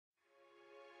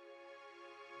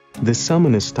This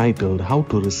sermon is titled How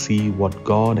to Receive What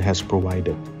God Has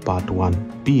Provided, Part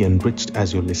 1. Be enriched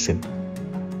as you listen.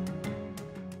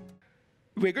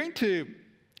 We're going to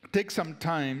take some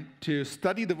time to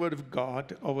study the Word of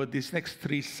God over these next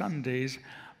 3 Sundays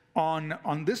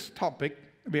on this topic.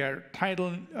 We're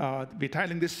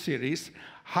titling this series,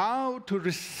 How to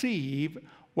Receive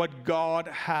What God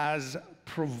Has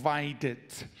Provided.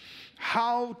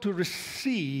 How to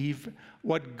receive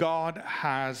what God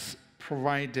has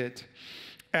provided.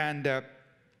 And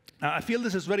I feel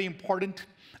this is very important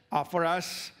for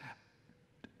us.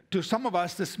 To some of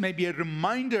us, this may be a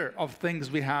reminder of things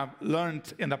we have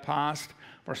learned in the past.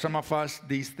 For some of us,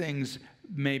 these things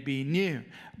may be new.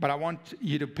 But I want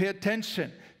you to pay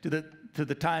attention to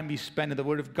the time we spend in the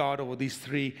Word of God over these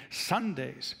 3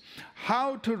 Sundays.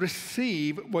 How to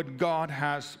receive what God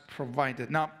has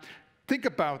provided. Now, think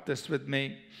about this with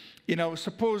me.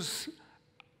 Suppose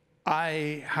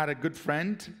I had a good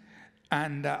friend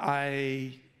and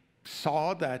I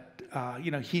saw that,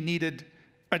 he needed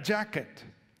a jacket.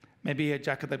 Maybe a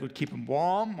jacket that would keep him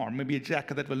warm, or maybe a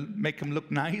jacket that will make him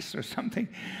look nice or something.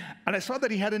 And I saw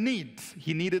that he had a need.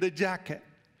 He needed a jacket.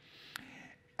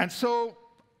 And so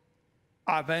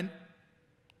I went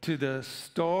to the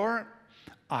store.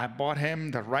 I bought him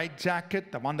the right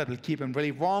jacket, the one that will keep him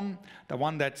really warm, the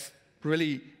one that's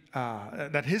really,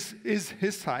 is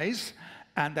his size,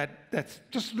 and that's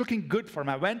just looking good for him.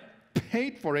 I went,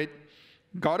 paid for it,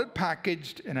 got it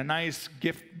packaged in a nice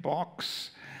gift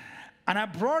box, and I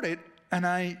brought it and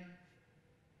I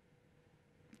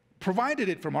provided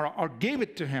it for him or gave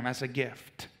it to him as a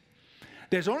gift.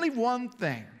 There's only one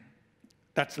thing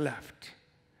that's left.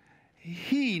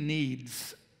 He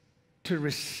needs to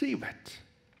receive it.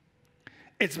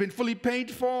 It's been fully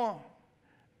paid for.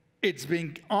 It's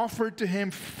being offered to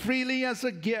him freely as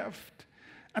a gift.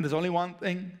 And there's only one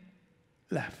thing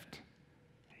left.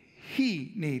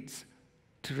 He needs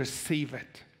to receive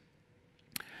it.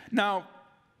 Now,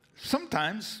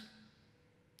 sometimes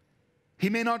he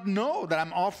may not know that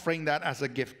I'm offering that as a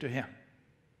gift to him.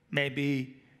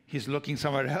 Maybe he's looking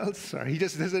somewhere else, or he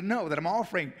just doesn't know that I'm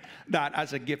offering that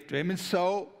as a gift to him. And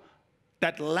so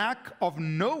that lack of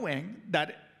knowing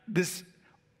that this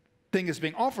thing is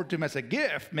being offered to him as a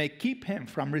gift may keep him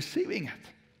from receiving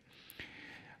it.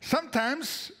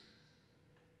 Sometimes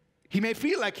he may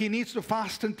feel like he needs to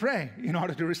fast and pray in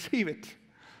order to receive it.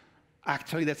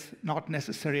 Actually, that's not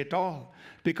necessary at all,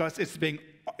 because it's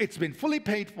been fully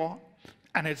paid for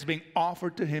and it's being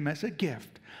offered to him as a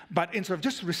gift. But instead of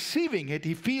just receiving it,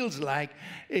 he feels like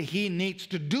he needs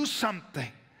to do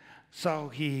something.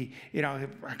 So I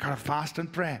gotta fast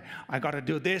and pray. I gotta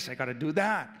do this. I gotta do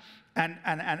that. And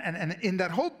in that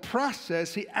whole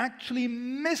process, he actually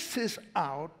misses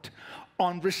out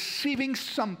on receiving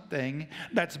something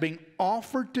that's being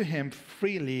offered to him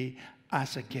freely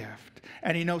as a gift.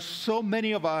 And so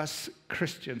many of us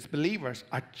Christians, believers,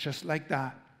 are just like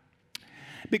that.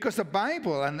 Because the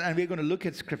Bible, and we're going to look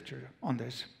at scripture on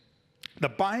this, the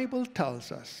Bible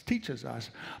teaches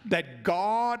us that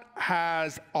God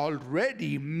has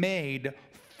already made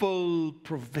full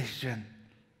provision.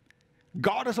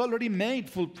 God has already made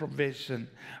full provision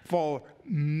for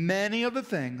many of the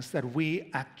things that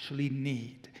we actually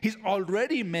need. He's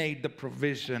already made the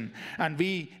provision. And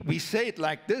we say it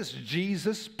like this: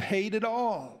 Jesus paid it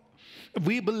all.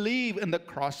 We believe in the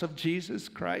cross of Jesus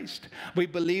Christ. We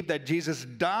believe that Jesus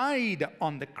died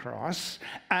on the cross.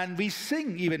 And we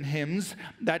sing even hymns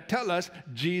that tell us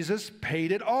Jesus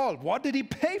paid it all. What did he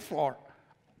pay for?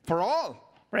 For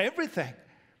all. For everything.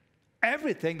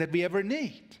 Everything that we ever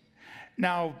need.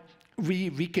 Now,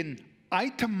 we can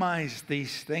itemize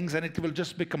these things, and it will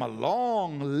just become a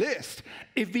long list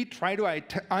if we try to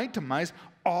itemize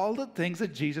all the things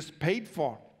that Jesus paid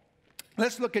for.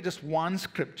 Let's look at just one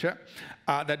scripture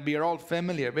that we are all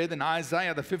familiar with in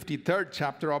Isaiah, the 53rd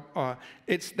chapter.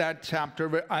 It's that chapter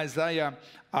where Isaiah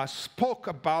spoke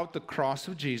about the cross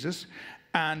of Jesus.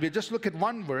 And we just look at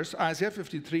one verse, Isaiah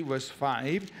 53, verse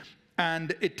 5.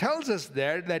 And it tells us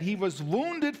there that he was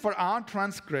wounded for our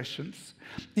transgressions.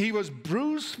 He was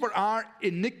bruised for our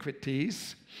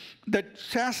iniquities. The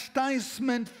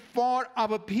chastisement for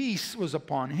our peace was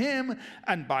upon him,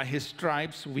 and by his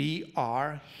stripes we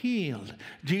are healed.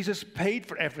 Jesus paid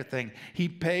for everything. He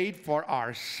paid for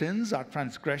our sins, our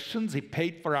transgressions. He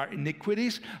paid for our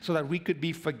iniquities so that we could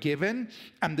be forgiven.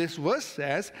 And this verse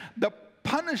says, the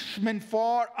punishment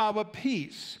for our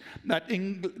peace.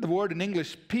 The word in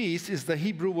English, peace, is the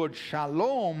Hebrew word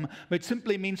shalom, which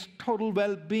simply means total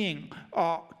well-being,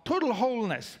 total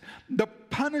wholeness. The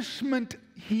punishment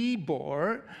he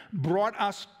bore brought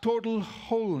us total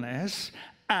wholeness,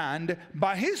 and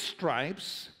by his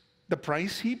stripes the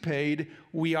price he paid,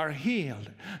 we are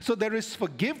healed. So there is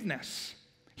forgiveness.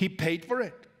 He paid for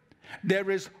it.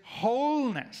 There is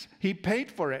wholeness. He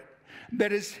paid for it.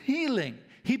 There is healing.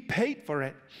 He paid for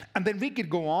it. And then we could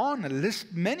go on and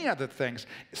list many other things.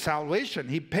 Salvation,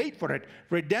 he paid for it.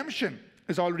 Redemption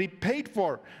is already paid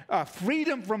for.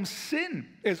 Freedom from sin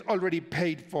is already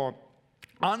paid for.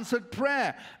 Answered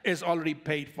prayer is already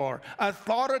paid for.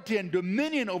 Authority and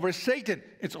dominion over Satan,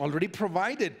 it's already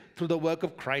provided through the work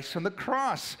of Christ on the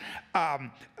cross.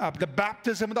 The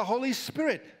baptism of the Holy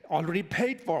Spirit, already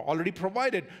paid for, already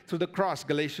provided through the cross.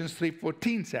 Galatians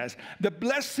 3:14 says. The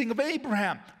blessing of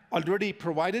Abraham, already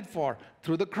provided for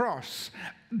through the cross.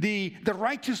 The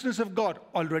righteousness of God,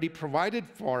 already provided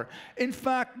for. In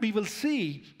fact, we will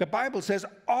see, the Bible says,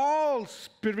 all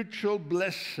spiritual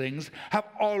blessings have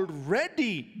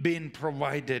already been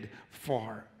provided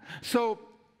for. So,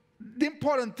 the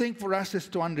important thing for us is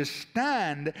to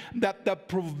understand that the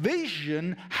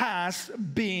provision has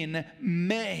been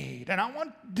made. And I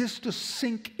want this to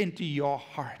sink into your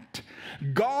heart.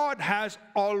 God has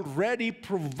already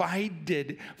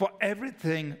provided for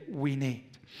everything we need.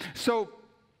 So,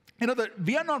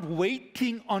 we are not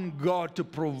waiting on God to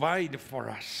provide for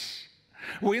us.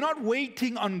 We're not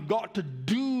waiting on God to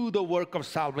do the work of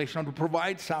salvation, or to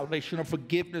provide salvation or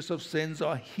forgiveness of sins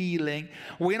or healing.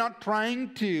 We're not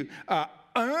trying to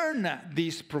earn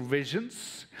these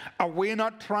provisions. We're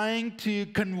not trying to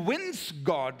convince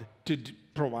God to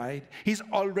provide. He's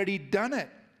already done it.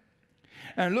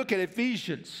 And look at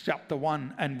Ephesians chapter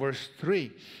 1 and verse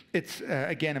 3. It's,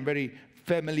 again, a very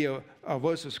familiar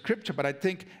verse of Scripture, but I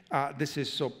think this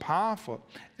is so powerful.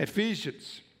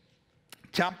 Ephesians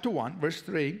chapter 1, verse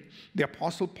 3, the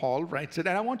Apostle Paul writes it,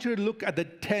 and I want you to look at the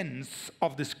tense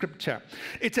of the Scripture.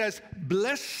 It says,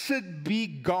 "Blessed be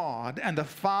God and the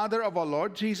Father of our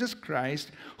Lord Jesus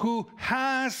Christ, who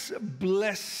has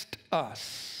blessed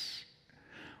us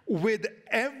with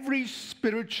every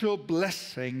spiritual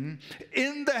blessing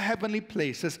in the heavenly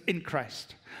places in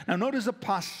Christ." Now notice the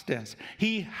past tense.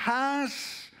 He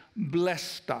has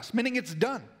blessed us, meaning it's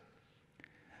done.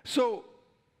 So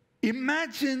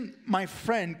imagine my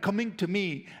friend coming to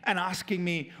me and asking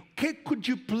me, "Okay, could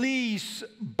you please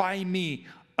buy me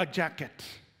a jacket?"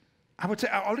 I would say,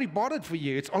 "I already bought it for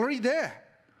you. It's already there."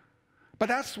 But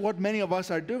that's what many of us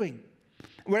are doing.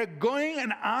 We're going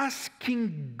and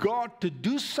asking God to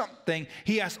do something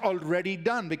He has already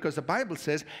done, because the Bible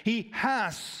says He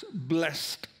has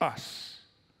blessed us.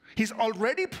 He's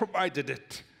already provided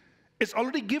it. It's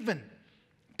already given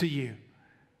to you.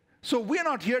 So we're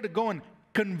not here to go and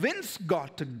convince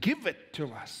God to give it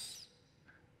to us.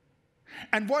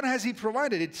 And what has He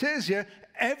provided? It says here,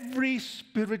 every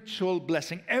spiritual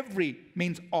blessing. Every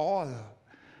means all.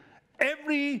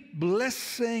 Every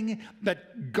blessing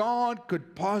that God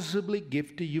could possibly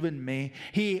give to you and me,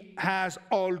 He has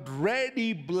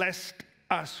already blessed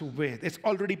us with. It's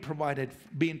already provided,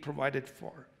 being provided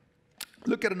for.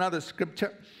 Look at another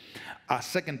scripture,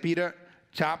 2 Peter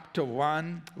chapter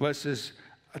 1, verses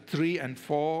 3 and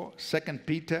 4. 2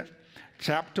 Peter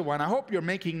chapter 1. I hope you're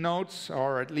making notes,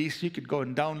 or at least you could go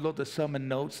and download the sermon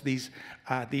notes. These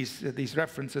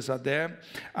references are there.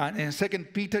 In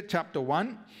 2 Peter chapter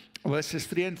 1, verses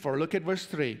 3 and 4. Look at verse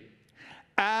 3.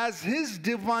 As His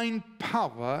divine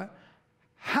power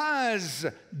has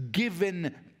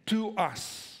given to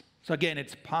us. So again,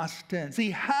 it's past tense.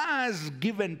 He has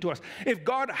given to us. If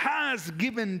God has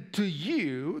given to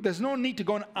you, there's no need to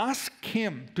go and ask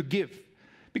Him to give,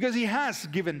 because He has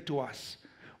given to us.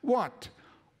 What?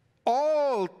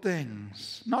 All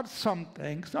things, not some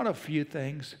things, not a few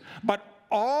things, but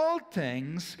all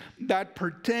things that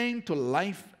pertain to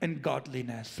life and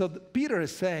godliness. So Peter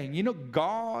is saying,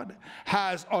 God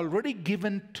has already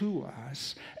given to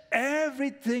us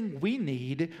everything we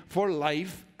need for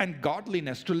life and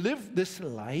godliness, to live this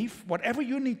life, whatever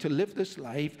you need to live this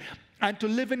life, and to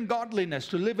live in godliness,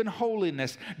 to live in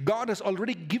holiness. God has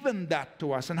already given that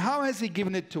to us. And how has He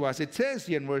given it to us? It says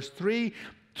here in verse 3,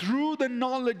 through the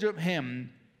knowledge of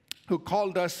Him who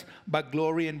called us by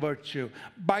glory and virtue.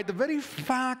 By the very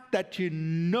fact that you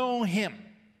know Him,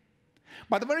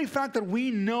 by the very fact that we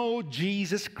know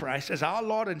Jesus Christ as our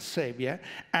Lord and Savior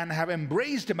and have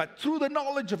embraced Him, but through the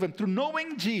knowledge of Him, through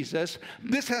knowing Jesus,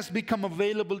 this has become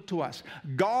available to us.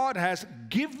 God has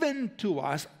given to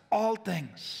us all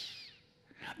things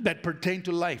that pertain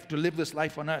to life, to live this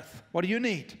life on earth. What do you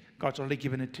need? God's already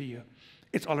given it to you.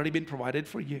 It's already been provided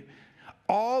for you.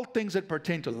 All things that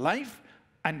pertain to life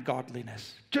and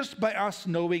godliness, just by us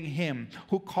knowing him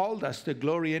who called us to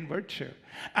glory and virtue.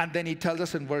 And then he tells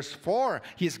us in verse 4,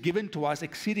 he has given to us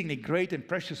exceedingly great and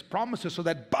precious promises, so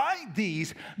that by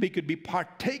these we could be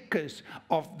partakers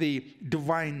of the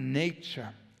divine nature.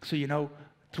 So, you know,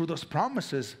 through those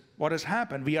promises, what has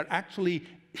happened? We are actually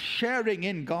sharing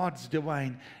in God's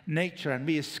divine nature, and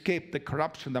we escape the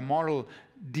corruption, the moral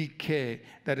decay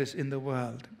that is in the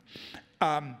world.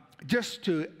 Just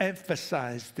to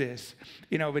emphasize this,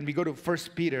 you know, when we go to 1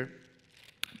 Peter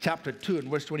chapter 2 and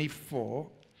verse 24,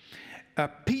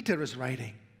 Peter is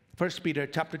writing. 1 Peter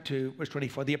chapter 2, verse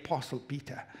 24, the Apostle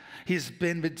Peter. He's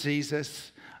been with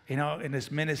Jesus, you know, in his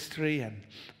ministry,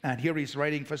 and here he's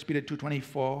writing 1 Peter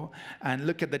 2:24, and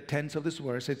look at the tense of this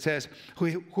verse. It says,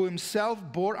 who himself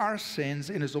bore our sins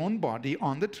in his own body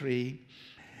on the tree,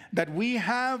 that we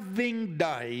having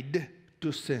died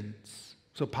to sins,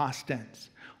 so past tense,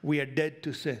 we are dead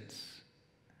to sins,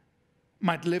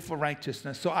 might live for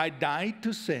righteousness. So I died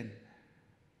to sin.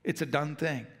 It's a done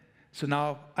thing. So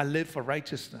now I live for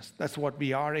righteousness. That's what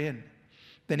we are in.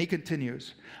 Then he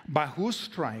continues, by whose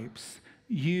stripes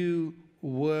you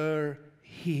were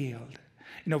healed.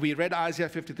 You know, we read Isaiah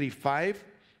 53:5.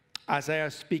 Isaiah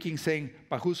speaking, saying,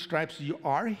 by whose stripes you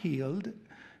are healed.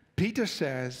 Peter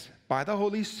says, by the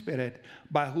Holy Spirit,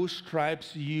 by whose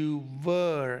stripes you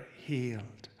were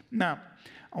healed. Now,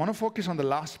 I want to focus on the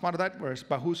last part of that verse,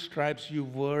 by whose stripes you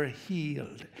were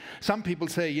healed. Some people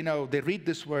say, you know, they read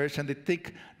this verse and they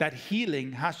think that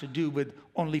healing has to do with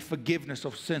only forgiveness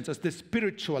of sins, as they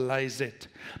spiritualize it.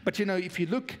 But, you know, if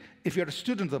you're a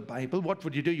student of the Bible, what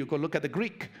would you do? You go look at the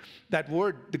Greek. That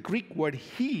word, the Greek word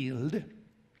healed,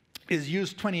 is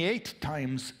used 28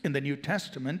 times in the New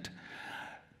Testament.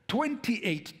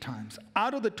 28 times.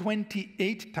 Out of the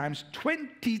 28 times,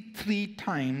 23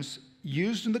 times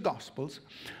used in the Gospels,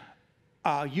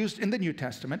 used in the New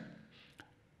Testament,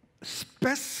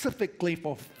 specifically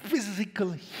for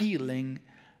physical healing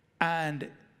and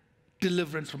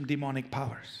deliverance from demonic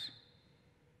powers.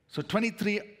 So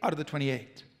 23 out of the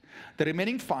 28. The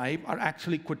remaining 5 are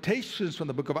actually quotations from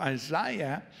the book of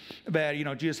Isaiah, where, you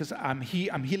know, Jesus says, I'm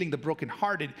healing the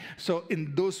brokenhearted. So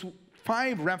in those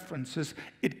 5 references,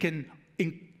 it can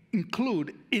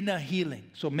include inner healing,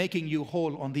 so making you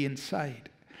whole on the inside.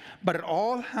 But it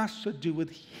all has to do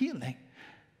with healing.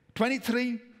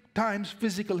 23 times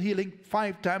physical healing,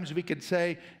 5 times we could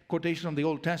say, quotation from the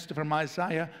Old Testament from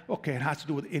Isaiah, okay, it has to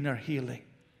do with inner healing.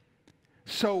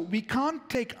 So we can't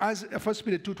take 1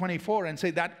 Peter 2:24 and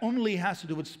say that only has to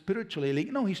do with spiritual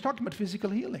healing. No, he's talking about physical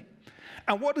healing.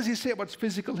 And what does he say about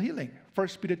physical healing? 1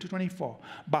 Peter 2:24,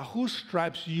 by whose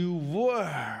stripes you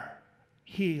were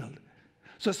healed.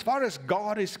 So as far as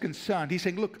God is concerned, he's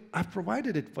saying, look, I've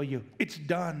provided it for you. It's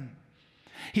done.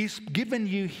 He's given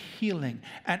you healing.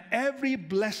 And every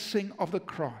blessing of the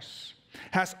cross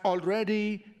has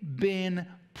already been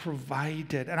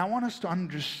provided. And I want us to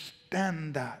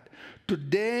understand that.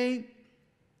 Today,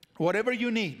 whatever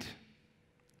you need,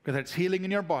 whether it's healing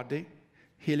in your body,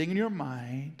 healing in your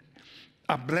mind,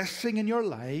 a blessing in your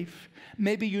life,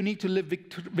 maybe you need to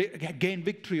gain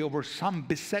victory over some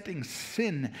besetting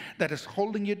sin that is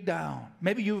holding you down.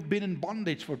 Maybe you've been in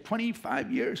bondage for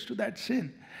 25 years to that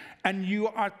sin, and you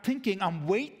are thinking, I'm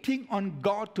waiting on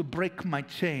God to break my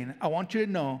chain. I want you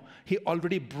to know, he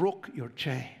already broke your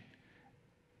chain.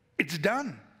 It's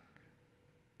done.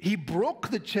 He broke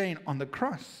the chain on the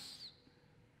cross.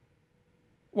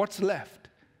 What's left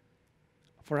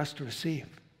for us to receive?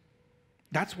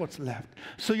 That's what's left.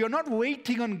 So you're not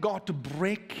waiting on God to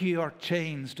break your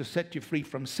chains to set you free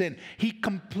from sin. He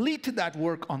completed that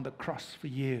work on the cross for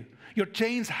you. Your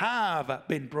chains have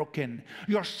been broken.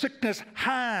 Your sickness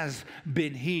has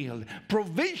been healed.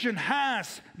 Provision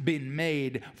has been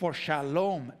made for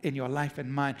shalom in your life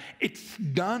and mine. It's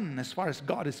done as far as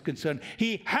God is concerned.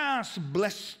 He has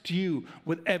blessed you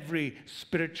with every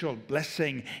spiritual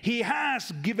blessing. He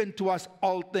has given to us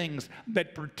all things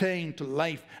that pertain to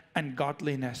life and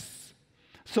godliness.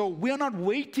 So we are not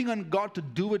waiting on God to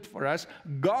do it for us.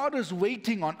 God is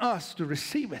waiting on us to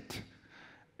receive it.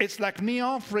 It's like me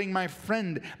offering my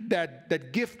friend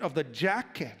that gift of the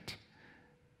jacket.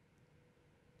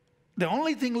 The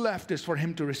only thing left is for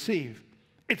him to receive.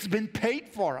 It's been paid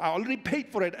for. I already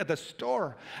paid for it at the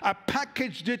store. I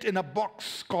packaged it in a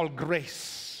box called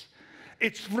grace.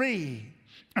 It's free,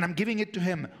 and I'm giving it to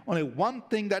him. Only one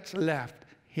thing that's left.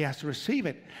 He has to receive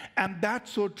it. And that's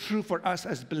so true for us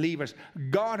as believers.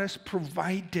 God has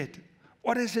provided.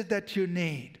 What is it that you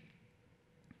need?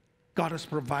 God has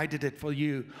provided it for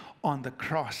you on the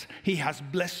cross. He has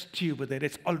blessed you with it.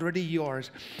 It's already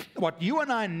yours. What you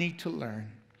and I need to learn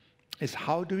is,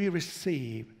 how do we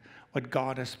receive what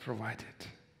God has provided.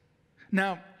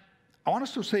 Now, I want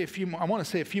to say a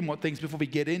few more things before we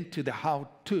get into the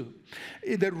how-to.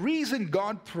 The reason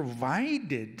God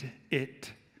provided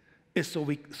it is so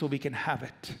we can have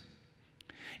it.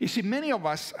 You see, many of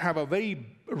us have a very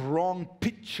wrong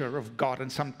picture of God,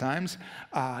 and sometimes,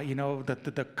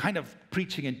 the kind of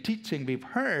preaching and teaching we've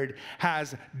heard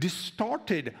has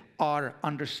distorted our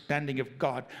understanding of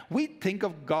God. We think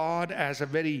of God as a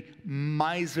very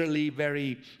miserly,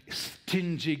 very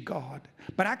stingy God.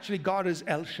 But actually, God is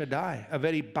El Shaddai, a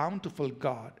very bountiful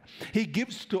God. He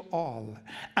gives to all.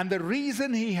 And the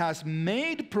reason He has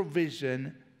made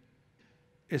provision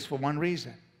is for one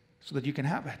reason, so that you can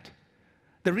have it.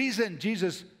 The reason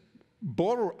Jesus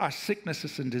bore our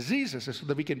sicknesses and diseases is so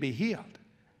that we can be healed.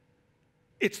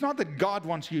 It's not that God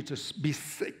wants you to be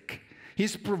sick.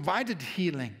 He's provided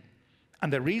healing.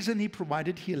 And the reason He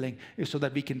provided healing is so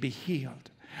that we can be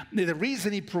healed. The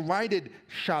reason He provided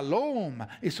shalom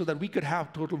is so that we could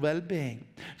have total well-being.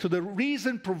 So the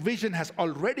reason provision has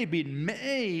already been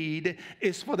made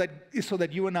is so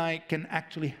that you and I can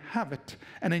actually have it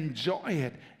and enjoy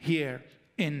it here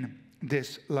in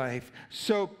this life.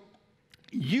 So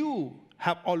you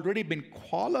have already been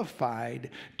qualified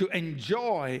to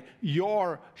enjoy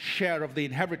your share of the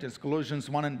inheritance. Colossians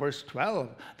 1 and verse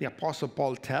 12, the Apostle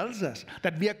Paul tells us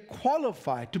that we are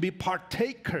qualified to be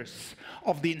partakers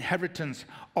of the inheritance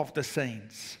of the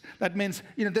saints. That means,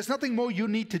 there's nothing more you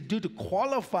need to do to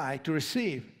qualify to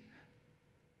receive.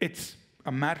 It's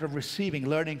a matter of receiving,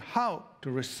 learning how to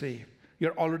receive.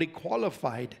 You're already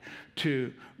qualified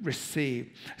to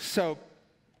receive. So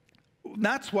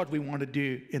that's what we want to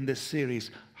do in this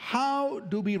series. How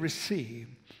do we receive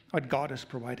what God has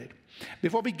provided?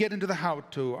 Before we get into the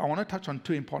how-to, I want to touch on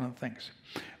two important things.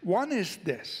 One is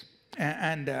this,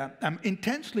 and I'm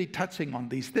intentionally touching on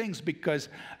these things because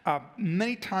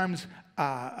many times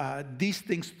these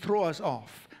things throw us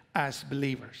off as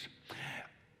believers.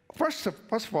 First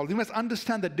of all, we must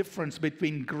understand the difference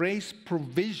between grace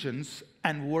provisions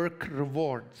and work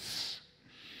rewards.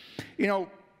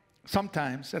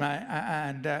 Sometimes, and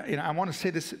I want to say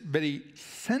this very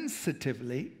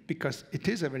sensitively because it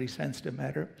is a very sensitive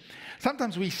matter.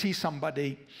 Sometimes we see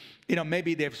somebody,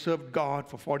 maybe they've served God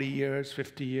for 40 years,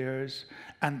 50 years,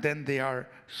 and then they are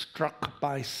struck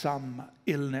by some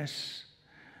illness.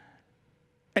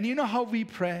 And you know how we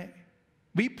pray?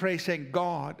 We pray saying,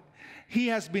 God, He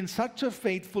has been such a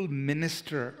faithful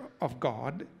minister of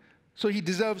God, so He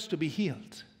deserves to be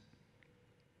healed.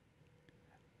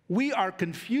 We are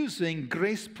confusing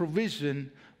grace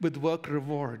provision with work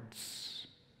rewards.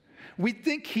 We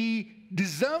think he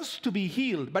deserves to be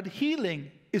healed, but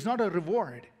healing is not a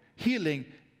reward. Healing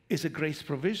is a grace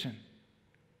provision.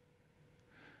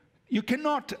 You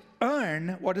cannot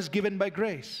earn what is given by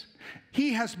grace.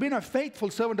 He has been a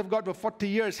faithful servant of God for 40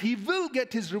 years. He will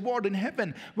get his reward in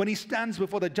heaven when he stands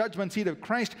before the judgment seat of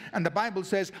Christ. And the Bible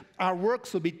says our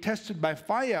works will be tested by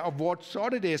fire, of what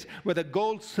sort it is, whether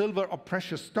gold, silver, or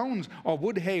precious stones, or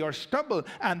wood, hay, or stubble.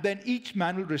 And then each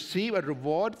man will receive a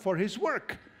reward for his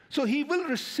work. So he will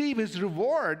receive his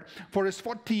reward for his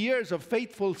 40 years of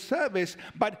faithful service,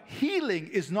 but healing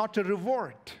is not a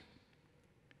reward.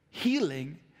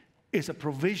 Healing is a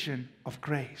provision of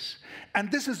grace.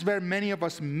 And this is where many of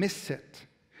us miss it.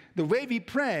 The way we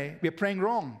pray, we're praying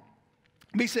wrong.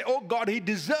 We say, oh God, he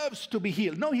deserves to be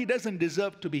healed. No, he doesn't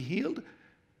deserve to be healed.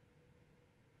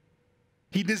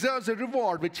 He deserves a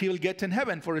reward which he will get in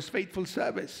heaven for his faithful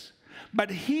service. But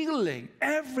healing,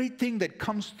 everything that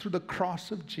comes through the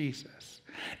cross of Jesus,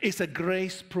 is a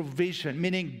grace provision,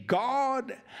 meaning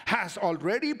God has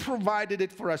already provided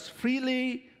it for us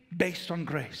freely based on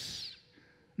grace,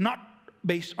 not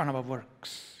based on our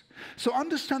works. So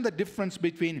understand the difference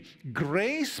between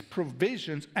grace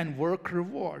provisions and work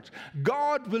rewards.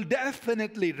 God will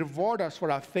definitely reward us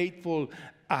for our faithful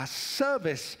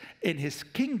service in his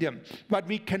kingdom, but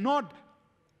we cannot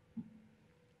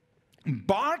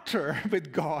barter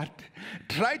with God,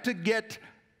 try to get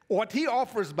what he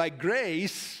offers by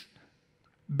grace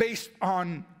based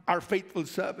on our faithful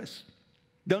service.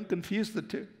 Don't confuse the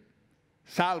two.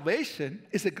 Salvation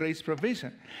is a grace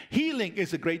provision. Healing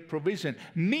is a great provision.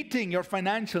 Meeting your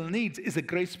financial needs is a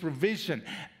grace provision.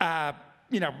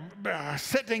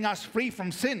 Setting us free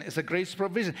from sin is a grace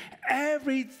provision.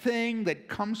 Everything that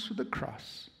comes through the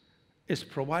cross is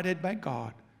provided by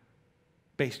God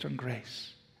based on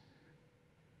grace.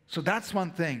 So that's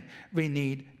one thing we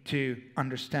need to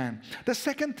understand. The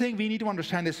second thing we need to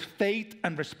understand is faith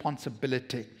and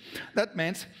responsibility. That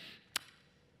means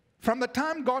from the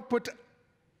time God put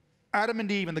Adam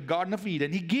and Eve in the Garden of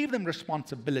Eden, he gave them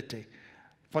responsibility.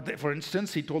 For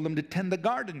instance, he told them to tend the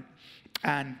garden.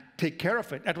 and take care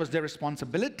of it. That was their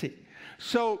responsibility.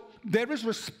 So there is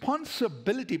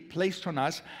responsibility placed on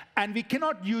us, and we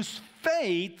cannot use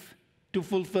faith to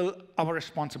fulfill our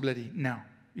responsibility. No,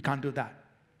 you can't do that.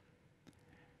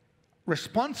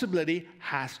 Responsibility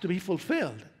has to be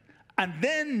fulfilled. And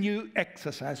then you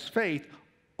exercise faith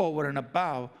over and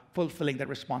above fulfilling that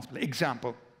responsibility.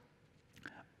 Example,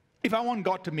 if I want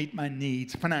God to meet my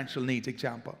needs, financial needs,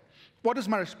 example, what is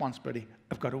my responsibility?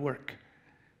 I've got to work.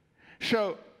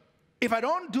 So if I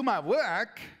don't do my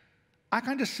work, I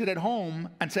can't just sit at home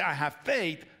and say I have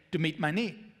faith to meet my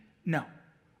need. No,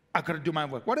 I've got to do my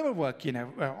work. Whatever work,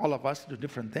 all of us do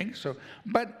different things.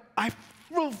 But I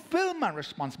fulfill my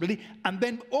responsibility, and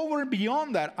then over and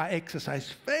beyond that, I exercise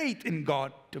faith in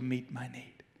God to meet my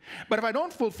need. But if I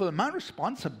don't fulfill my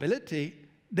responsibility,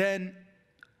 then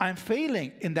I'm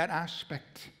failing in that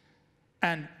aspect.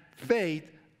 And faith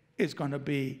is going to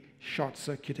be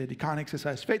short-circuited. You can't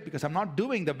exercise faith because I'm not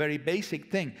doing the very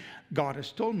basic thing God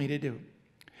has told me to do.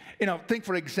 Think,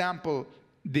 for example,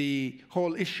 the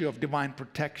whole issue of divine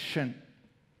protection.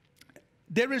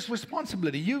 There is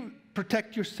responsibility. You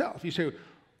protect yourself. You say,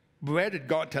 where did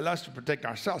God tell us to protect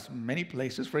ourselves? Many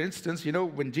places. For instance,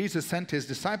 when Jesus sent his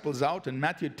disciples out in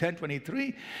Matthew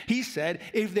 10:23, he said,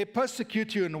 if they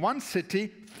persecute you in one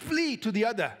city, flee to the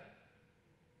other.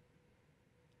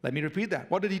 Let me repeat that.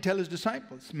 What did he tell his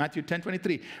disciples? Matthew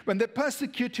 10:23. When they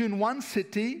persecute you in one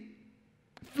city,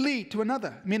 flee to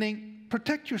another, meaning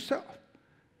protect yourself.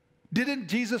 Didn't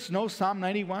Jesus know Psalm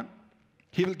 91?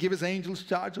 He will give his angels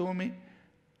charge over me.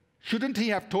 Shouldn't he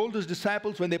have told his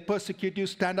disciples, when they persecute you,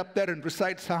 stand up there and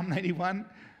recite Psalm 91?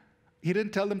 He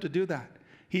didn't tell them to do that.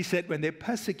 He said, when they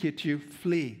persecute you,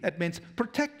 flee. That means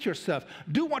protect yourself.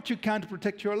 Do what you can to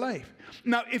protect your life.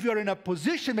 Now, if you're in a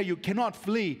position where you cannot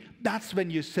flee, that's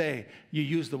when you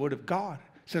use the word of God.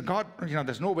 So God,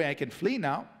 there's no way I can flee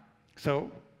now. So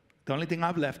the only thing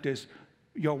I've left is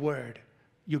your word.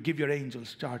 You give your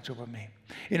angels charge over me.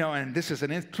 And this is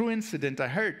a true incident I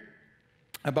heard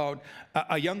about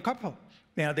a young couple.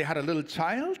 They had a little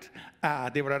child.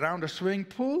 They were around a swimming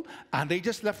pool, and they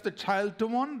just left the child to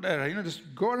wander,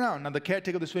 just go around. And the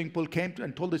caretaker of the swimming pool came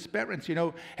and told his parents,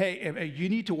 hey, you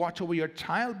need to watch over your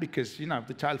child because, if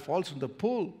the child falls in the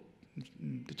pool,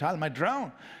 the child might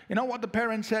drown. You know what the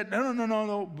parents said?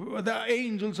 No. The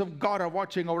angels of God are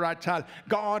watching over our child.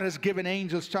 God has given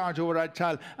angels charge over our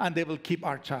child, and they will keep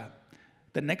our child.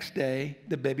 The next day,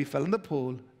 the baby fell in the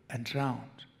pool and drowned.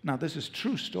 Now, this is a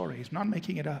true story. He's not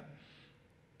making it up.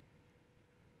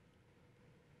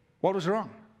 What was wrong?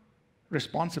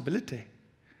 Responsibility.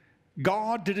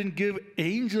 God didn't give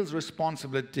angels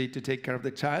responsibility to take care of the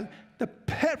child. The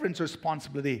parents'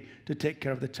 responsibility to take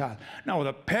care of the child. Now,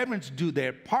 the parents do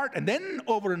their part, and then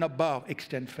over and above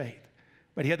extend faith.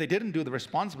 But here they didn't do the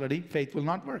responsibility. Faith will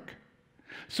not work.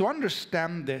 So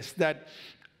understand this, that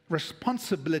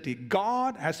responsibility,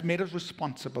 God has made us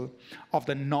responsible of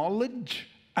the knowledge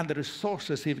and the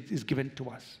resources He has given to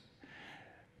us.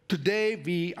 Today,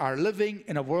 we are living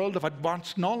in a world of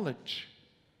advanced knowledge.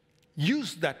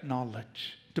 Use that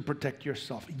knowledge to protect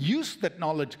yourself. Use that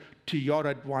knowledge to your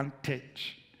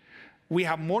advantage. We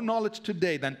have more knowledge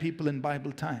today than people in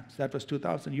Bible times. That was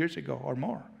 2,000 years ago or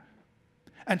more.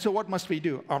 And so what must we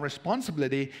do? Our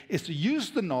responsibility is to use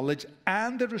the knowledge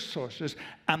and the resources,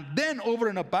 and then over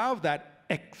and above that,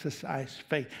 exercise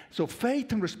faith. So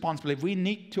faith and responsibility, we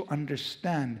need to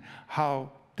understand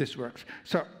how this works.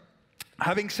 So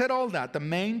having said all that, the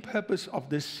main purpose of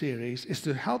this series is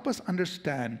to help us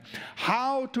understand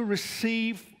how to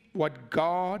receive what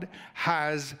God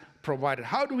has provided.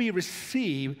 How do we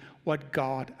receive what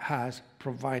God has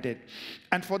provided?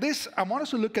 And for this, I want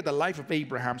us to look at the life of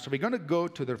Abraham. So we're going to go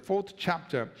to the 4th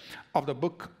chapter of the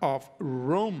book of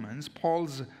Romans,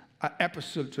 Paul's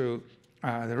epistle to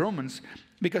the Romans,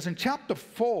 because in chapter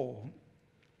 4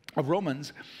 of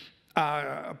Romans,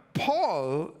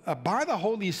 Paul, by the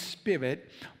Holy Spirit,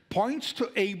 points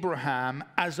to Abraham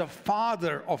as a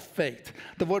father of faith.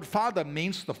 The word father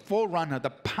means the forerunner, the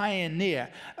pioneer,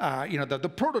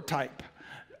 the prototype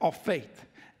of faith.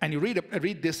 And you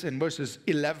read this in verses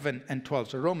 11 and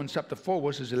 12. So Romans chapter 4,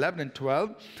 verses 11 and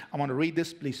 12. I want to read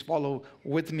this. Please follow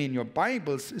with me in your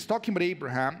Bibles. It's talking about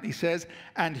Abraham. He says,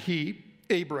 and he,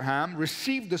 Abraham,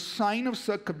 received the sign of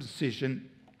circumcision,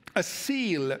 a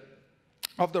seal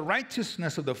of the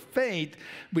righteousness of the faith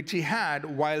which he had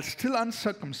while still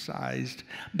uncircumcised,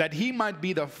 that he might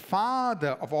be the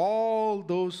father of all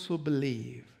those who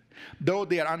believe, though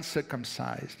they are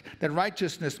uncircumcised, that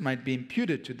righteousness might be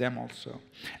imputed to them also.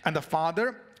 And the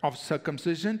father of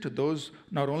circumcision to those,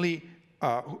 not only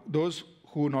those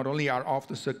who not only are of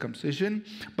the circumcision,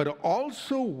 but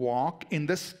also walk in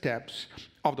the steps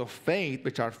of the faith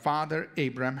which our father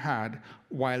Abraham had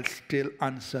while still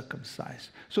uncircumcised.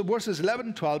 So verses 11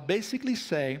 and 12 basically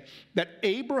say that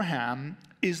Abraham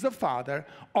is the father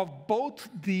of both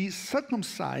the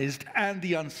circumcised and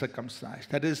the uncircumcised.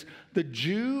 That is, the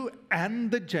Jew and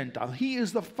the Gentile. He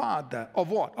is the father of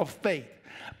what? Of faith.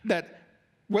 That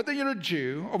whether you're a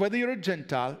Jew or whether you're a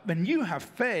Gentile, when you have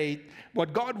faith,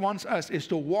 what God wants us is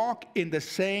to walk in the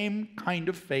same kind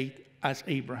of faith as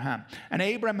Abraham. And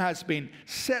Abraham has been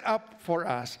set up for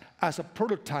us as a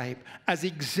prototype, as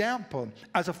example,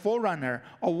 as a forerunner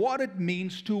of what it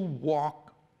means to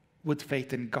walk with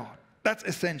faith in God. That's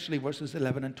essentially verses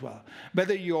 11 and 12.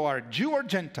 Whether you are Jew or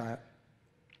Gentile,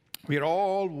 we are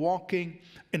all walking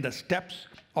in the steps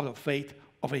of the faith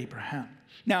of Abraham.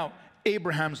 Now,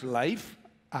 Abraham's life,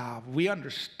 we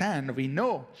understand, we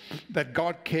know that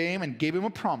God came and gave him a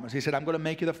promise. He said, I'm going to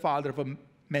make you the father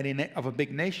of a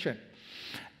big nation.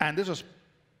 And this was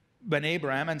when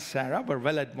Abraham and Sarah were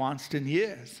well advanced in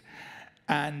years.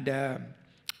 And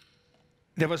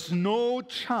there was no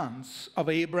chance of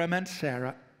Abraham and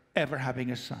Sarah ever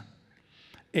having a son.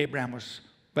 Abraham was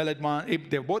well advanced,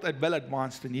 they were both well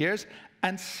advanced in years,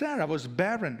 and Sarah was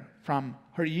barren from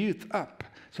her youth up.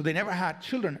 So they never had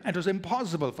children, and it was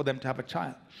impossible for them to have a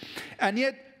child. And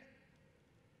yet,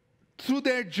 through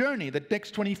their journey, the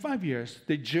next 25 years,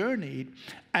 they journeyed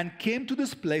and came to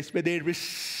this place where they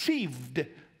received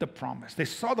the promise. They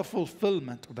saw the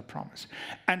fulfillment of the promise.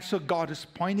 And so God is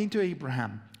pointing to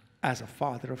Abraham as a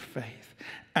father of faith.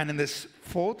 And in this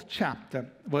 4th chapter,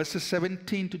 verses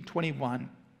 17 to 21,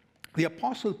 the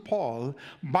Apostle Paul,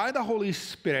 by the Holy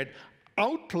Spirit,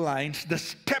 outlines the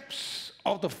steps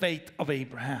of the faith of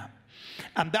Abraham.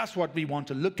 And that's what we want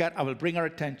to look at. I will bring our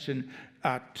attention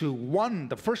to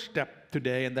the first step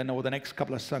today, and then over the next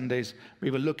couple of Sundays,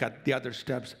 we will look at the other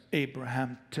steps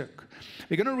Abraham took.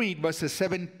 We're going to read verses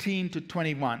 17 to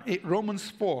 21. Romans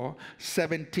 4,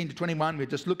 17 to 21. We'll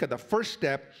just look at the first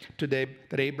step today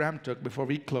that Abraham took before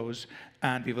we close,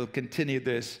 and we will continue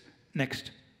this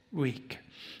next week.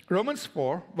 Romans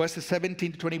 4, verses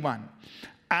 17 to 21.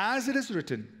 As it is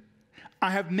written,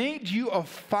 I have made you a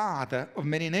father of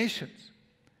many nations,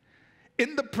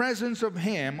 in the presence of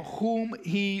him whom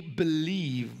he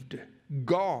believed,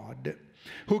 God,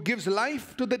 who gives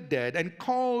life to the dead and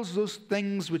calls those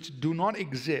things which do not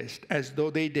exist as though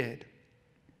they did.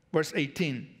 Verse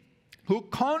 18, who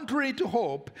contrary to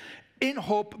hope, in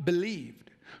hope believed,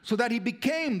 so that he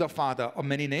became the father of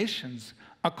many nations,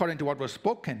 according to what was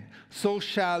spoken, so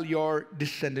shall your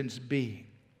descendants be.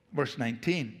 Verse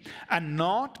 19, and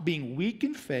not being weak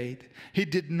in faith, he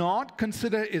did not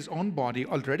consider his own body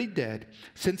already dead,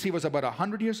 since he was about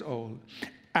 100 years old,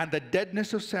 and the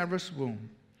deadness of Sarah's womb.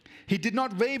 He did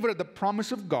not waver at the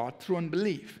promise of God through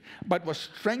unbelief, but was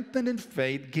strengthened in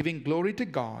faith, giving glory to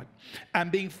God,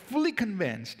 and being fully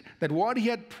convinced that what he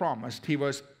had promised, he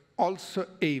was also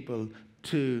able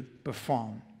to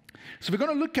perform. So we're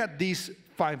going to look at these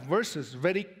 5 verses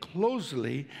very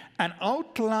closely and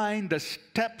outline the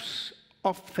steps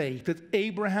of faith that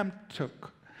Abraham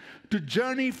took to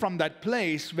journey from that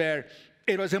place where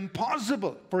it was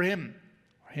impossible for him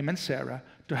and Sarah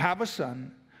to have a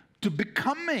son, to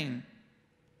becoming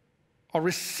or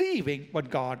receiving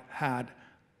what God had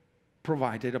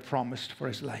provided or promised for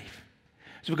his life.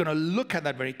 So we're going to look at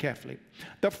that very carefully.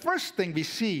 The first thing we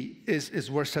see is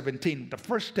verse 17. The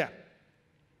first step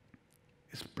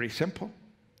is pretty simple.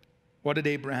 What did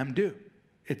Abraham do?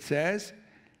 It says,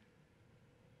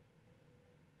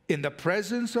 in the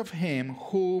presence of him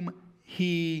whom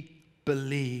he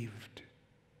believed,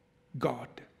 God.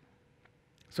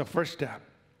 So first step,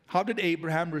 how did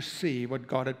Abraham receive what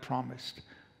God had promised?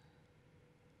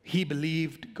 He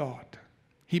believed God.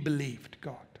 He believed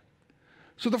God.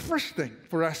 So the first thing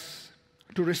for us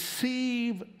to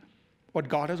receive what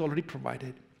God has already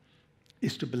provided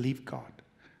is to believe God.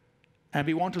 And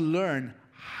we want to learn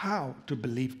how to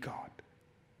believe God.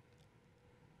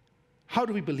 How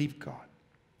do we believe God?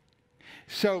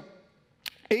 So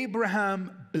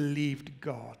Abraham believed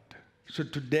God. So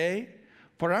today,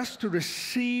 for us to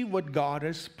receive what God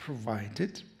has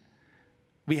provided,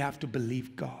 we have to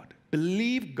believe God.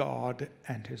 Believe God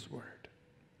and his word.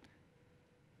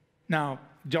 Now,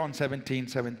 John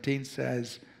 17:17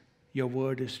 says, your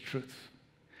word is truth.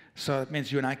 So that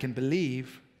means you and I can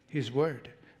believe his word.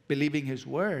 Believing his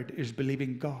word is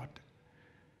believing God.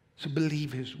 So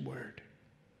believe his word.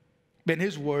 When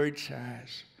his word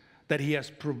says that he has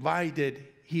provided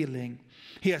healing,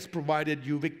 he has provided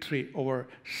you victory over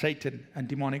Satan and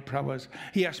demonic powers,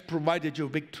 he has provided you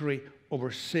victory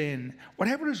over sin,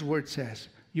 whatever his word says,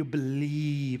 You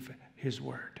believe His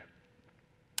word.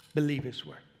 Believe His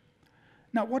word.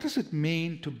 Now, what does it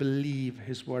mean to believe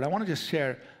His word? I want to just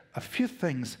share a few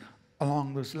things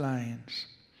along those lines.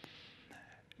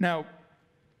 Now,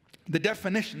 the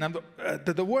definition of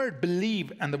the word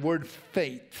believe and the word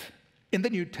faith in the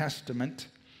New Testament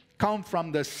come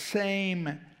from the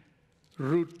same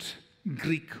root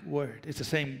Greek word. It's the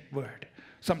same word.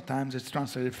 Sometimes it's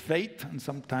translated faith, and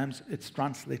sometimes it's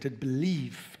translated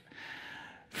believe.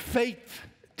 Faith,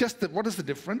 what is the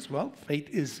difference? Well, faith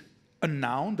is a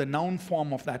noun. The noun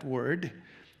form of that word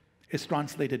is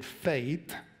translated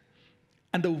faith.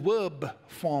 And the verb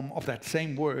form of that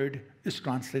same word is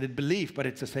translated believe, but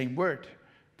it's the same word,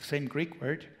 the same Greek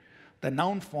word. The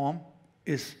noun form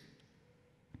is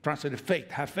translated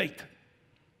faith, have faith.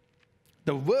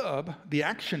 The verb, the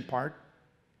action part,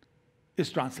 is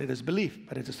translated as belief,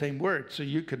 but it's the same word, so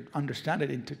you could understand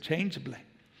it interchangeably.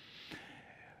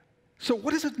 So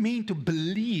what does it mean to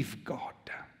believe God?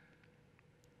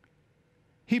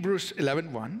 Hebrews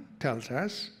 11:1 tells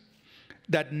us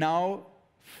that now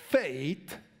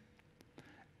faith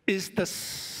is the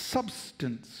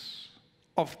substance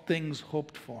of things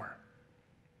hoped for.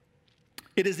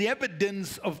 It is the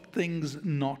evidence of things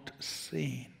not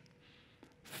seen.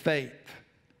 Faith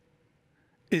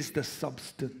is the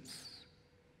substance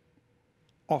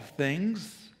of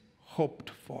things hoped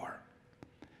for.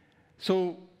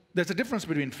 So there's a difference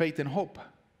between faith and hope.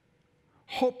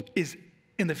 Hope is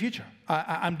in the future.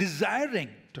 I'm desiring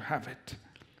to have it.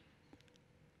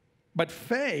 But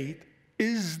faith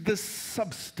is the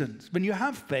substance. When you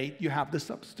have faith, you have the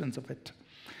substance of it.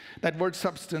 That word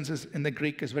substance in the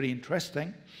Greek is very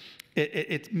interesting.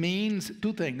 It means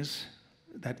two things.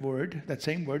 That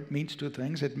same word means two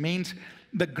things. It means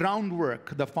the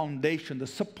groundwork, the foundation, the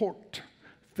support.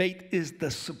 Faith is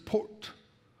the support.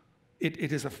 It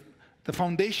is the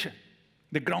foundation,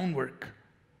 the groundwork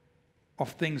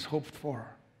of things hoped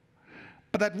for.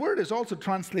 But that word is also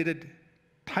translated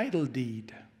title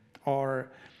deed,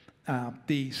 or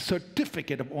the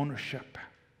certificate of ownership.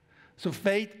 So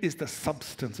faith is the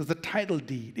substance, it's the title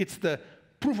deed, it's the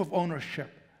proof of ownership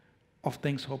of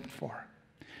things hoped for.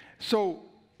 So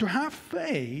to have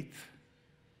faith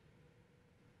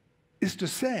is to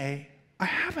say, I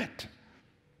have it.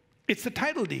 It's the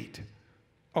title deed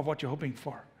of what you're hoping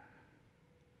for.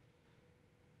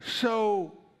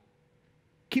 So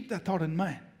keep that thought in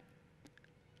mind,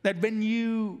 that when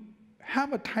you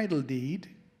have a title deed,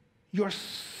 you're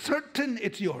certain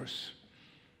it's yours.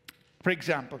 For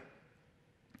example,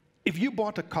 if you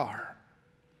bought a car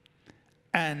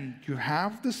and you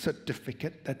have the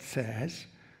certificate that says,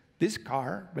 this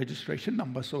car, registration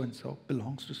number so-and-so,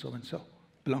 belongs to so-and-so,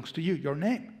 belongs to you, your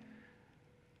name.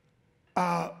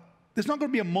 There's not going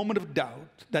to be a moment of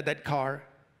doubt that that car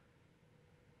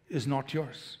is not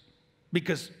yours,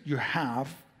 because you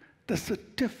have the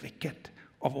certificate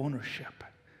of ownership.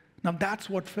 Now that's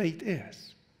what faith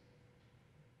is.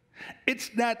 It's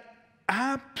that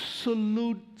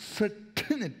absolute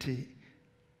certainty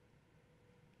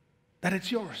that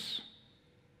it's yours.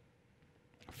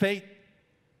 Faith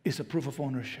is a proof of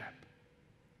ownership.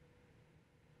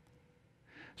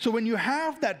 So when you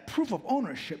have that proof of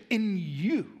ownership in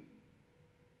you,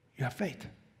 you have faith.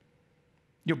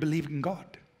 You believe in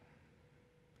God.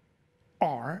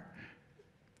 Or,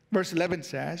 verse 11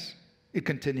 says, it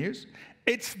continues,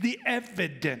 it's the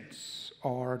evidence,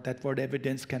 or that word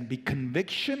evidence can be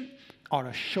conviction or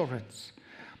assurance,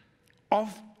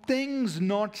 of things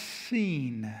not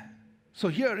seen. So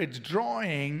here it's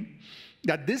drawing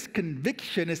that this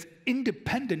conviction is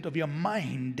independent of your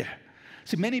mind.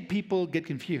 See, many people get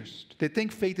confused. They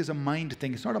think faith is a mind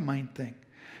thing. It's not a mind thing.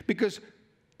 Because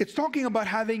it's talking about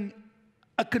having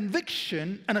a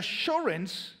conviction, an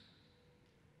assurance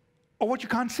of what you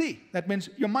can't see. That means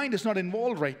your mind is not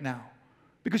involved right now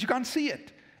because you can't see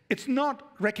it. It's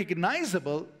not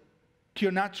recognizable to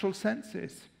your natural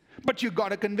senses. But you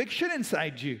got a conviction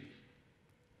inside you.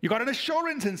 You got an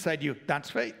assurance inside you. That's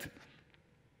faith.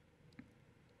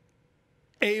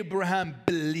 Abraham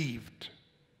believed,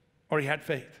 or he had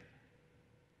faith.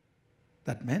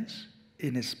 That means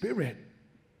in his spirit,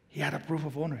 he had a proof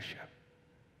of ownership.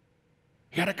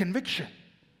 He had a conviction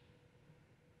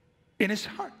in his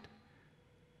heart.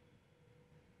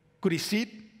 Could he see it?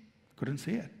 Couldn't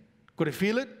see it. Could he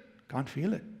feel it? Can't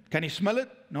feel it. Can he smell it?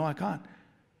 No, I can't.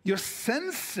 Your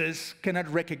senses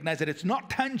cannot recognize it. It's not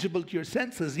tangible to your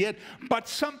senses yet, but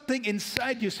something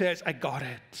inside you says, I got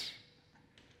it.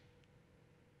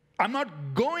 I'm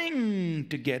not going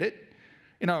to get it.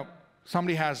 You know,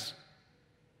 somebody has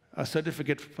a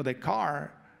certificate for their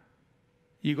car.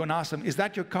 You're going to ask them, is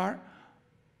that your car?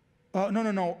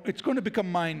 no, it's going to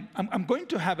become mine. I'm going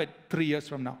to have it 3 years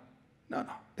from now. No,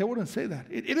 they wouldn't say that.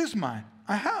 It is mine.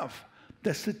 I have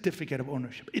the certificate of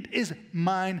ownership. It is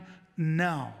mine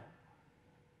now.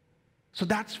 So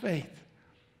that's faith.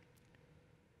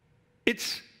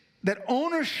 It's that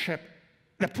ownership,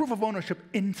 the proof of ownership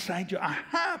inside you. I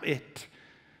have it.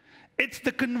 It's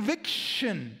the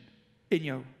conviction in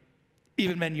you,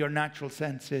 even when your natural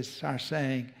senses are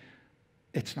saying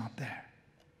it's not there.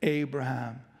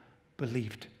 Abraham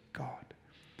believed God.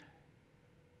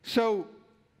 So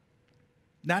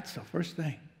that's the first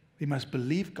thing. We must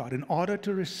believe God. In order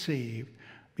to receive,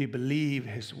 we believe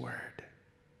His word.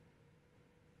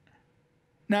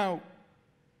 Now,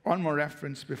 one more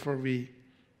reference before we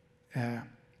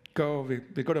go.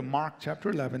 We go to Mark chapter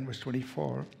 11, verse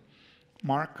 24.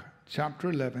 Mark chapter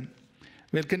 11.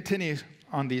 We'll continue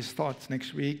on these thoughts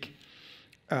next week.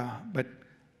 But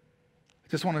I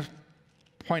just want to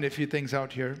point a few things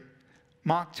out here.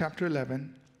 Mark chapter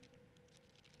 11.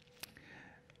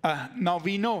 Now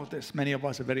we know this. Many of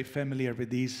us are very familiar with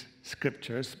these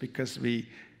scriptures because we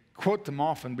quote them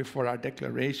often before our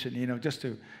declaration,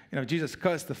 Jesus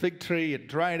cursed the fig tree, it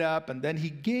dried up, and then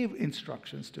He gave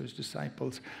instructions to His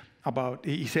disciples about,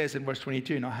 He says in verse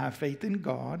 22, have faith in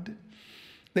God.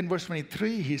 Then verse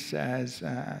 23, He says,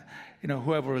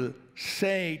 whoever will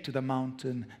say to the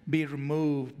mountain, be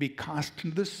removed, be cast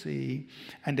into the sea,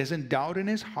 and doesn't doubt in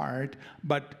his heart,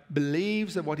 but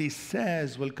believes that what he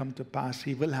says will come to pass,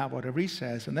 he will have whatever he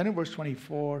says. And then in verse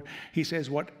 24, He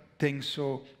says,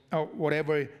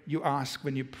 whatever you ask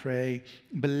when you pray,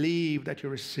 believe that you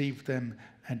receive them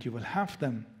and you will have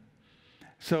them.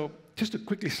 So just to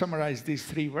quickly summarize these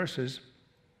 3 verses,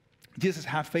 Jesus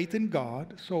had faith in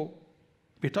God. So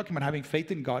we're talking about having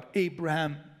faith in God.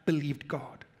 Abraham believed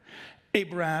God.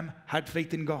 Abraham had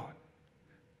faith in God.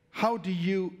 How do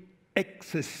you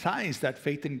exercise that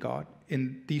faith in God?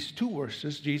 In these 2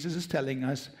 verses, Jesus is telling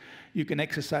us you can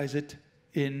exercise it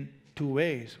in 2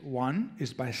 ways. One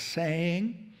is by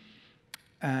saying,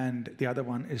 and the other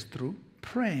one is through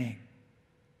praying.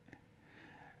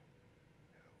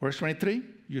 Verse 23,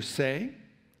 you say.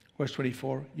 Verse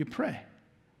 24, you pray.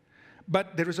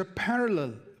 But there is a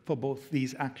parallel for both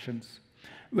these actions.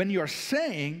 When you are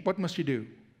saying, what must you do?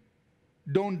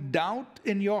 Don't doubt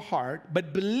in your heart,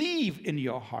 but believe in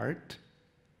your heart.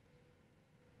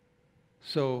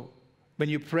 So when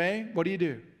you pray, what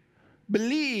do?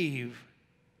 Believe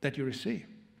that you receive.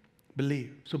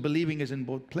 Believe. So believing is in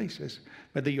both places.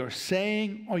 Whether you're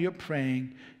saying or you're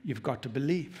praying, you've got to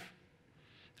believe.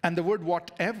 And the word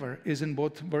whatever is in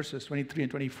both verses 23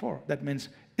 and 24. That means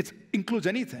it includes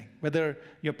anything. Whether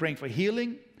you're praying for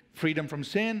healing, freedom from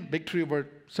sin, victory over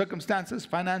circumstances,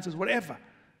 finances, whatever.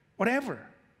 Whatever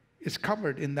is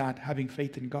covered in that, having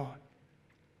faith in God.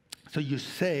 So you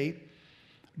say,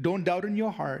 don't doubt in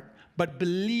your heart, but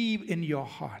believe in your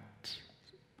heart.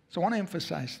 So I want to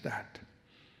emphasize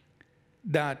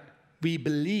that we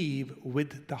believe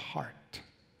with the heart.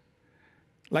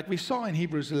 Like we saw in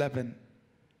Hebrews 11,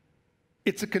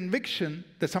 it's a conviction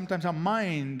that sometimes our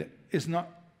mind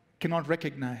cannot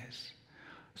recognize.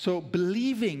 So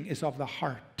believing is of the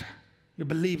heart. You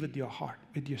believe with your heart,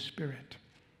 with your spirit.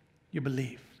 You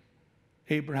believe.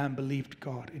 Abraham believed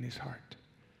God in his heart.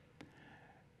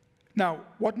 Now,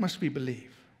 what must we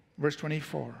believe? Verse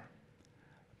 24.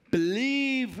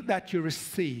 Believe that you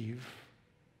receive,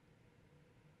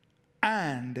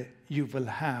 and you will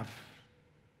have.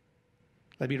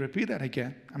 Let me repeat that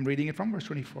again. I'm reading it from verse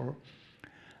 24.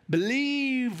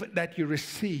 Believe that you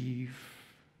receive,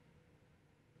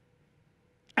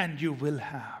 and you will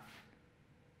have.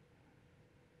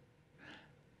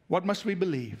 What must we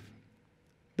believe?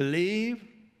 Believe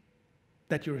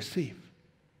that you receive.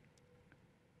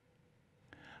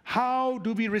 How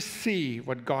do we receive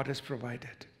what God has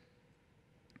provided?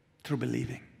 Through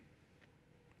believing.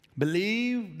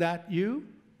 Believe that you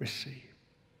receive.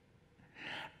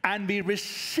 And we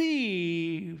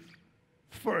receive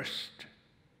first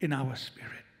in our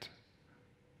spirit.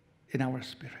 In our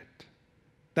spirit.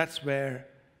 That's where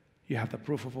you have the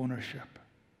proof of ownership.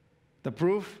 The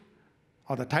proof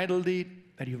or the title deed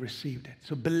that you received it.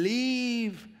 So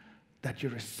believe that you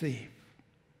receive.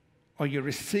 Or you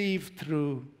receive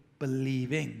through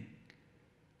believing.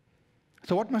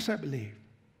 So what must I believe?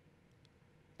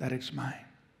 That it's mine.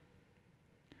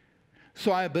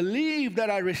 So I believe that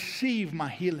I receive my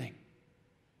healing.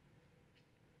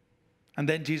 And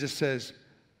then Jesus says,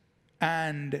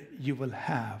 and you will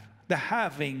have. The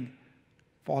having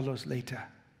follows later.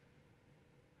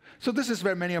 So this is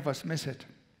where many of us miss it.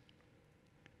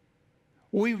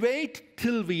 We wait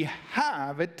till we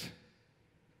have it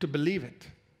to believe it.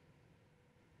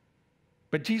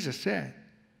 But Jesus said,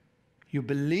 you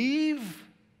believe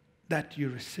that you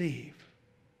receive,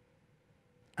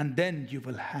 and then you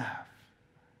will have.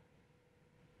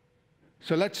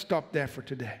 So let's stop there for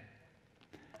today.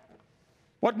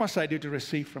 What must I do to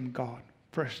receive from God?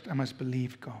 First, I must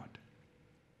believe God.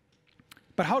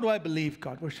 But how do I believe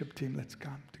God? Worship team, let's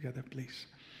come together, please.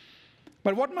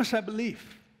 But what must I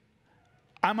believe?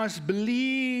 I must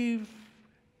believe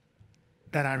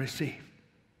that I receive.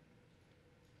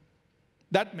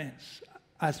 That means,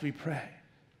 as we pray,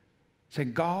 say,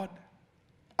 God,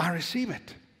 I receive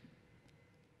it.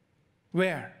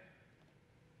 Where?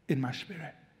 In my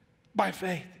spirit. By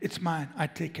faith, it's mine, I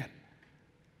take it.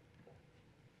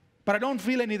 But I don't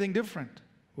feel anything different.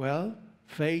 Well,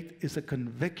 faith is a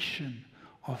conviction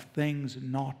of things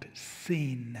not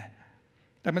seen.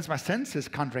 That means my senses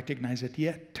can't recognize it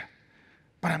yet,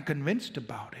 but I'm convinced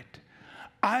about it.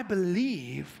 I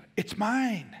believe it's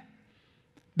mine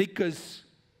because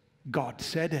God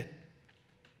said it.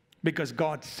 Because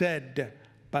God said,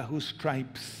 by whose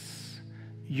stripes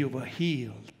you were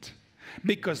healed.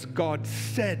 Because God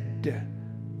said,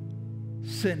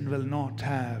 sin will not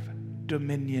have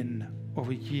dominion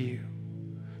over you.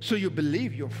 So you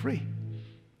believe you're free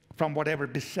from whatever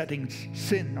besetting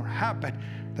sin or habit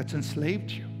that's enslaved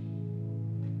you.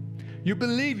 You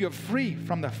believe you're free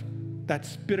from that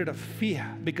spirit of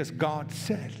fear because God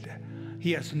said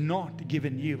He has not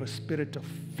given you a spirit of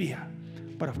fear,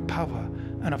 but of power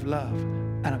and of love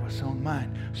and of a sound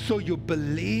mind. So you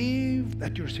believe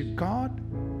that you receive God,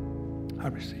 I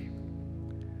receive.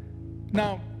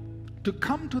 Now, to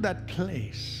come to that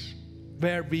place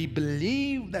where we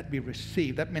believe that we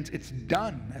receive, that means it's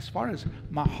done. As far as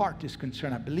my heart is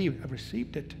concerned, I believe I've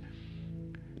received it.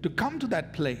 To come to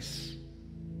that place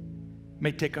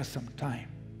may take us some time.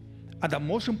 And the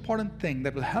most important thing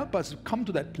that will help us come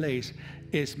to that place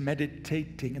is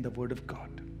meditating in the Word of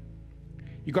God.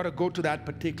 You got to go to that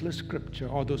particular scripture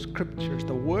or those scriptures,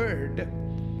 the word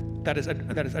that is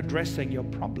addressing your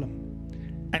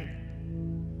problem, and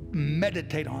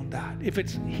meditate on that. If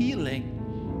it's healing,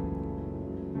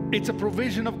 it's a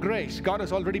provision of grace. God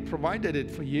has already provided it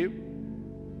for you.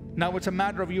 Now it's a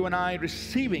matter of you and I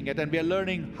receiving it, and we are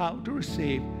learning how to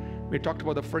receive. We talked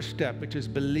about the first step, which is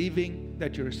believing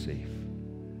that you receive.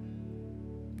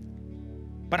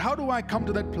 But how do I come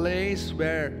to that place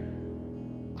where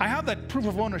I have that proof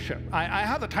of ownership? I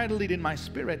have the title deed in my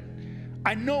spirit.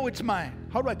 I know it's mine.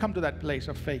 How do I come to that place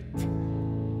of faith?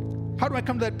 How do I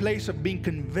come to that place of being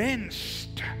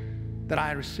convinced that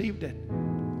I received it?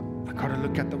 I got to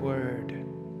look at the Word.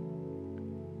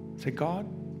 Say, God,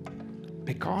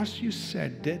 because you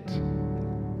said it,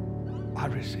 I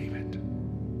receive it.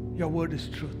 Your Word is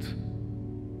truth.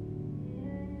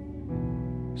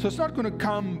 So it's not going to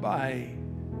come by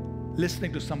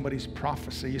listening to somebody's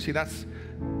prophecy. You see, that's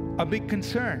a big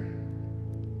concern.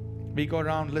 We go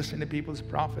around listening to people's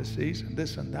prophecies and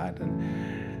this and that,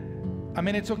 and I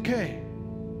mean, it's okay,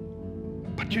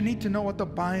 but you need to know what the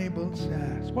Bible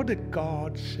says. What did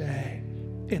God say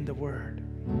in the Word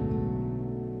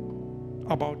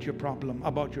about your problem,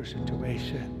 about your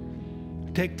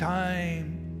situation? Take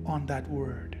time on that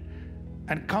Word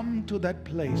and come to that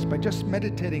place by just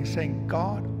meditating, saying,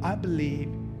 God, I believe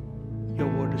your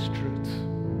Word is truth.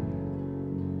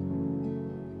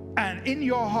 And in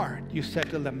your heart, you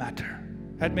settle the matter.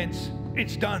 That means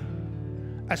it's done.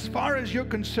 As far as you're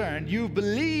concerned, you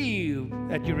believe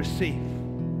that you receive.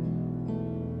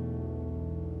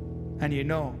 And you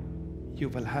know you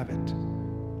will have it.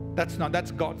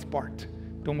 That's God's part.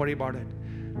 Don't worry about it.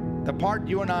 The part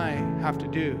you and I have to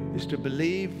do is to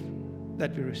believe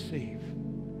that we receive.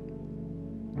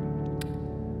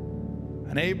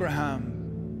 And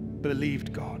Abraham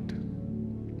believed God.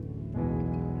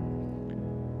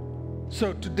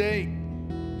 So today,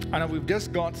 I know we've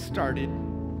just got started,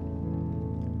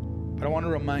 but I want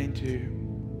to remind you,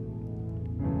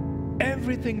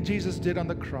 everything Jesus did on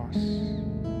the cross,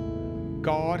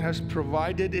 God has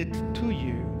provided it to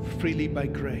you freely by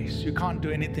grace. You can't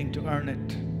do anything to earn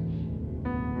it.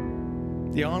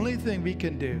 The only thing we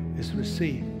can do is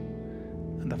receive.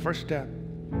 And the first step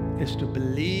is to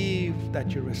believe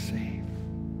that you receive.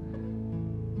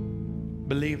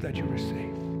 Believe that you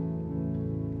receive.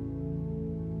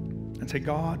 And say,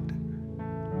 God,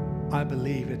 I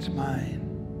believe it's mine.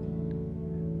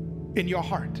 In your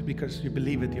heart, because you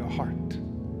believe with your heart.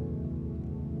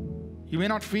 You may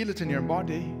not feel it in your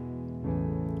body,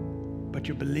 but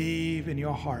you believe in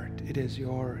your heart it is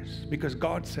yours, because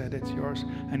God said it's yours,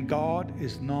 and God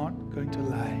is not going to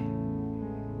lie.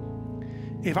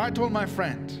 If I told my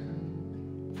friend,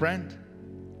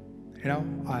 you know,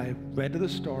 I went to the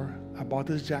store, I bought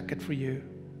this jacket for you,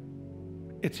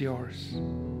 It's yours.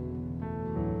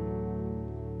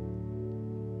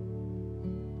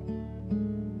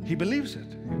 He believes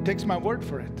it. He takes my word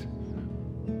for it.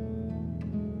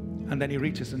 And then he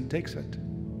reaches and takes it.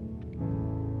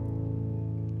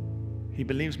 He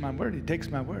believes my word. He takes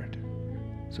my word.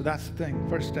 So that's the thing.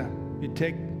 First step. You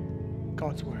take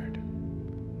God's word.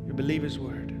 You believe his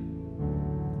word.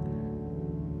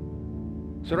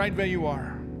 So right where you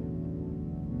are,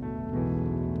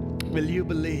 will you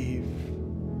believe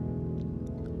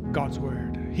God's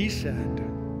word? He said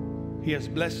he has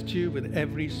blessed you with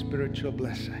every spiritual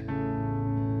blessing.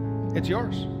 It's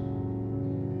yours.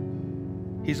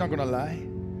 He's not going to lie.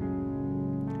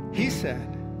 He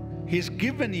said he has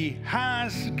given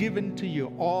to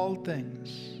you all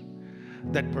things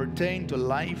that pertain to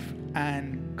life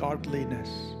and godliness.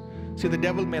 See, the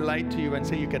devil may lie to you and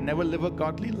say you can never live a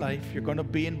godly life. You're going to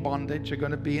be in bondage. You're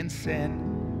going to be in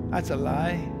sin. That's a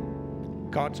lie.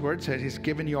 God's word says he's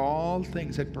given you all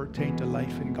things that pertain to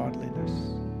life and godliness.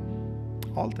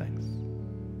 All things.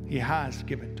 He has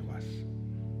given to us.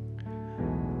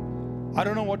 I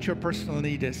don't know what your personal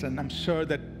need is, and I'm sure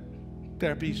that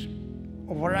there be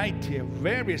a variety of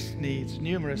various needs,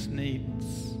 numerous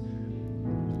needs.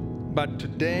 But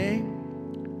today,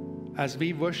 as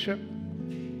we worship,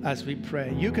 as we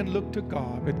pray, you can look to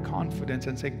God with confidence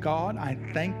and say, God, I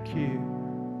thank you.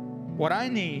 What I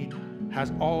need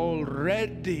has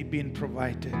already been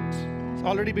provided. It's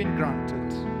already been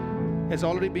granted. It's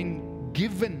already been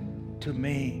given to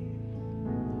me.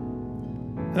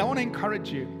 And I want to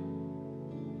encourage you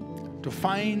to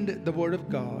find the Word of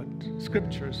God,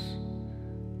 scriptures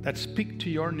that speak to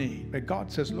your need, where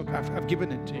God says, look, I've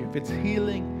given it to you. If it's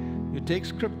healing, you take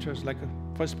scriptures like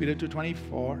 1 Peter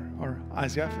 2:24 or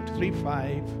Isaiah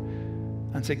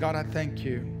 53:5 and say, God, I thank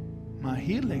you. My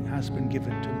healing has been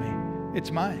given to me.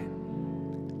 It's mine.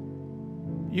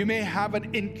 You may have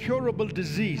an incurable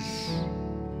disease.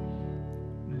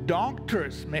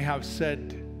 Doctors may have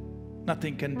said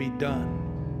nothing can be done.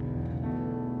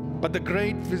 But the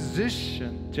great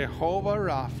physician, Jehovah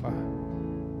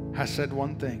Rapha, has said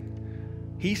one thing.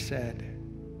 He said,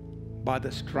 by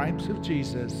the stripes of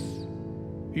Jesus,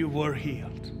 you were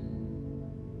healed.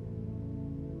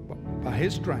 By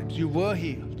his stripes, you were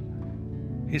healed.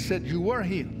 He said, you were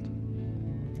healed.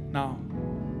 Now,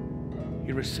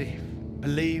 you receive.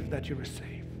 Believe that you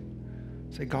receive.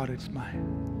 Say, God, it's mine.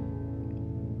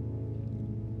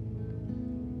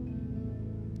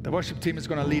 The worship team is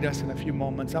going to lead us in a few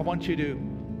moments. I want you to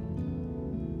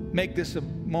make this a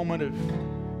moment of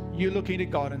you looking to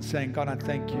God and saying, God, I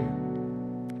thank you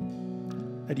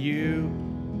that you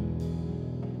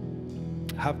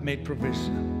have made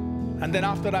provision. And then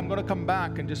after that, I'm going to come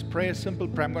back and just pray a simple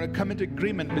prayer. I'm going to come into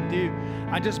agreement with you.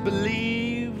 I just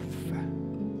believe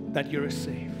that you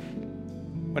receive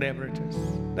whatever it is.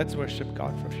 Let's worship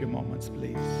God for a few moments,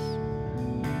 please.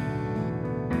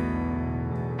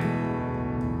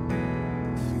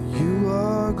 You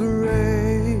are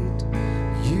great,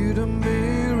 you do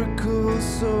miracles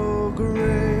so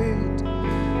great.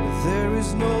 There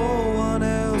is no one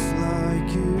else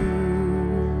like you.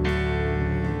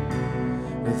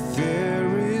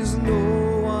 There is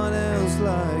no one else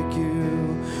like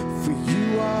you. For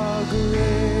you are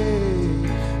great,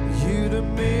 you do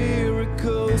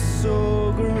miracles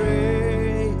so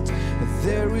great.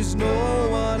 There is no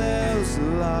one else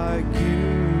like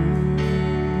you.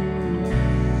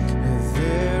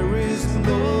 There is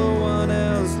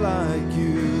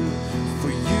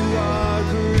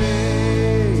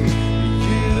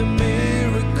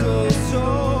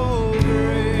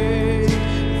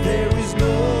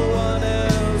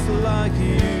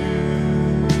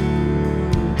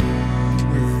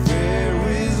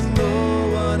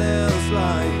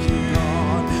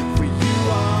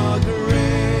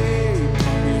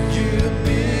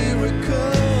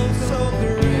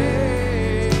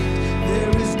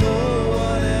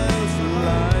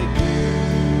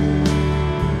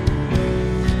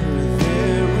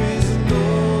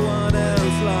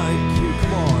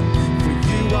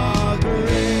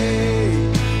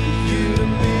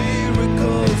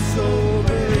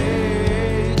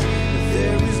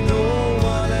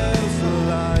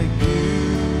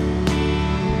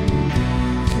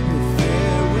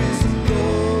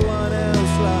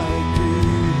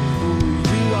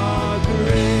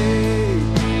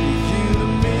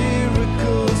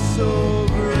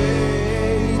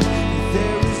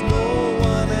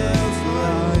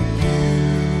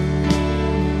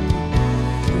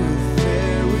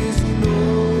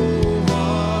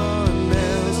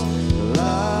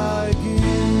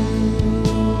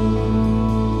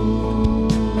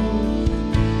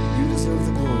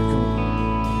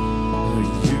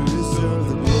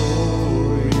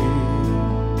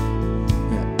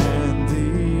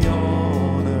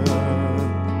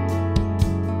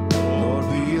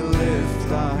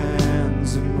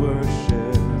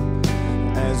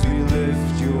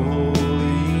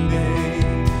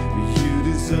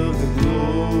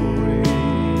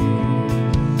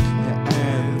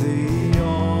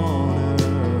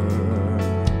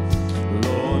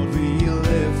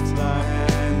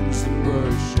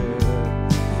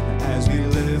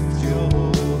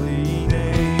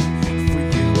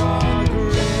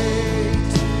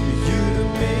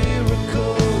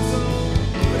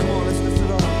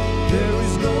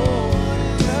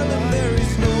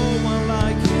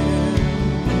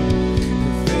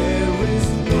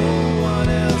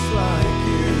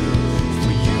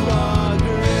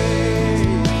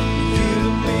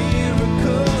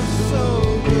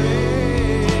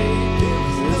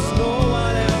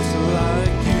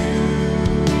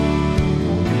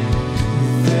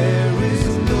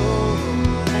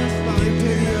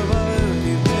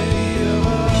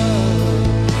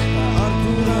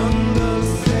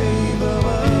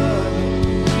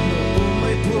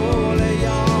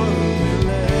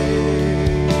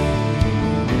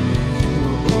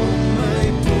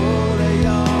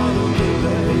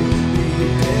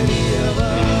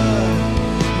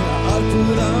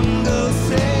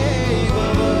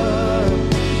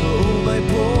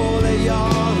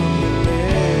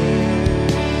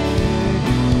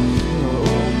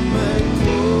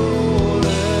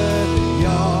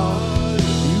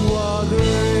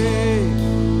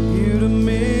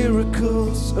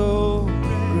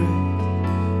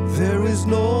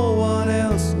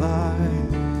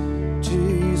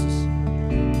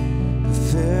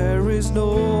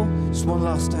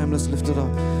time, let's lift it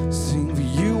up. Sing, for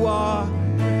you are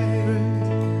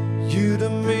great, you the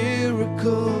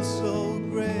miracle so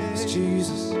great.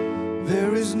 Jesus,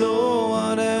 there is no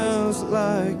one else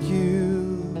like you.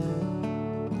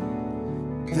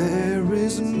 There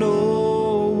is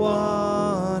no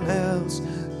one else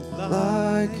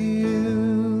like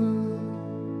you.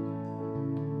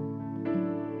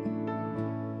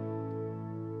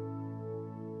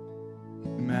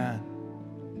 Amen.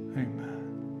 Amen.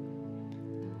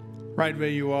 Right where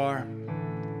you are,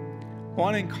 I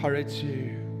want to encourage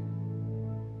you.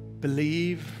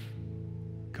 Believe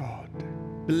God.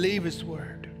 Believe His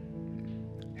Word.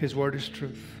 His Word is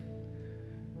truth.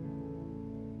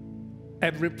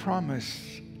 Every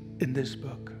promise in this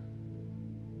book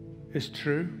is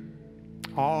true.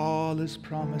 All His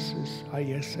promises are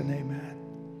yes and amen.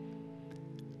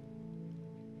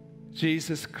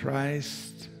 Jesus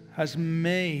Christ has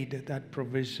made that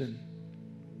provision.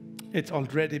 It's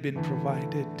already been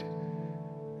provided.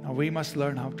 Now we must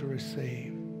learn how to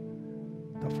receive.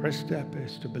 The first step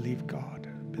is to believe God,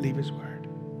 believe His Word.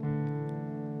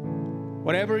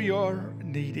 Whatever your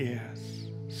need is,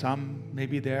 some may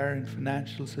be there in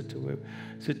financial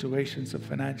situations of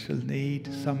financial need.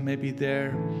 Some may be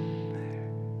there,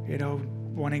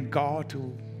 wanting God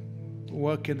to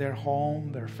work in their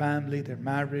home, their family, their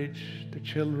marriage, their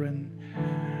children.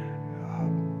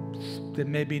 There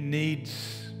may be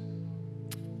needs,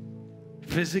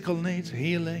 physical needs,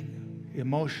 healing,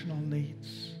 emotional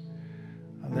needs.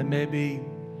 There may be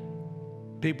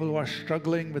people who are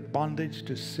struggling with bondage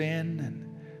to sin, and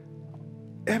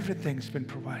everything's been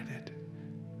provided.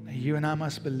 You and I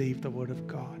must believe the Word of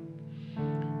God.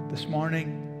 This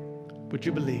morning, would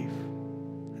you believe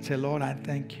and say, Lord, I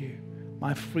thank you.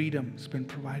 My freedom's been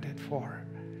provided for.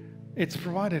 It's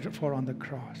provided for on the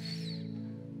cross,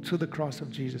 through the cross of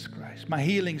Jesus Christ. My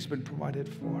healing's been provided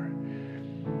for.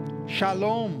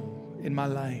 Shalom in my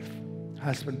life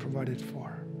has been provided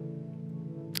for.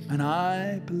 And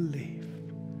I believe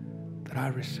that I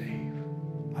receive.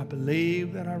 I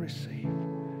believe that I receive.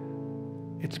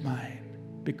 It's mine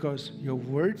because your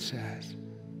Word says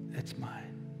it's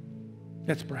mine.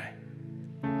 Let's pray.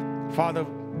 Father,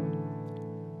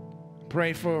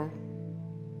 pray for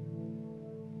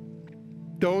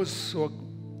those who are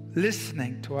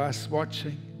listening to us,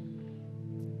 watching.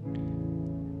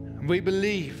 And we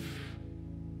believe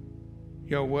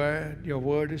your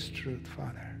word is truth,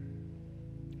 Father.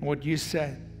 What you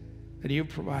said that you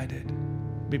provided,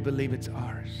 we believe it's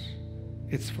ours.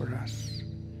 It's for us.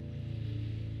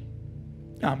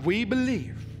 And we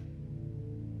believe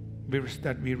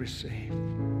that we receive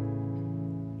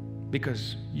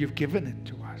because you've given it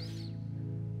to us.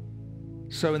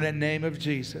 So in the name of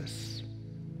Jesus,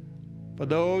 for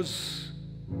those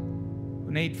who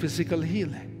need physical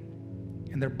healing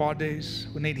in their bodies,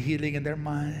 who need healing in their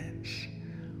minds,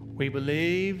 we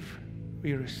believe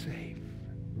we receive.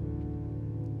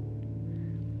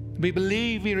 We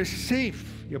believe we receive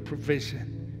your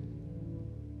provision.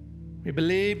 We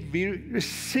believe we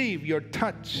receive your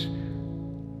touch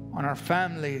on our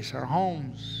families, our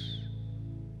homes,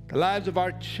 the lives of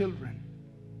our children.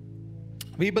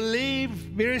 We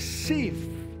believe we receive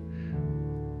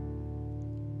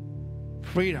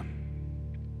freedom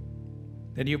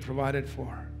that you provided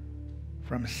for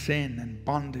from sin and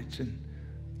bondage and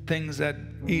things that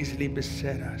easily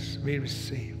beset us. We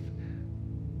receive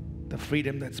the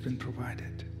freedom that's been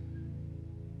provided.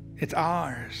 It's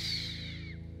ours.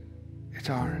 It's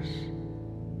ours.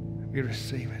 We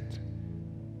receive it.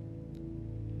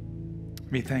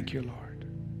 We thank you, Lord.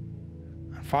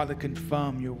 And Father,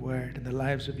 confirm your word in the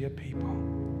lives of your people.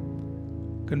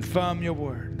 Confirm your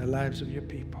word in the lives of your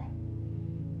people.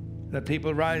 Let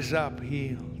people rise up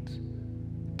healed,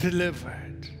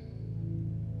 delivered.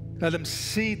 Let them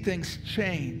see things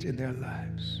change in their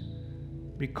lives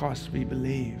because we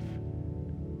believe,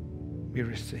 we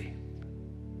receive.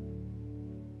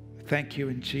 Thank you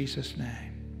in Jesus'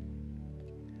 name.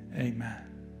 Amen.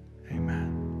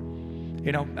 Amen.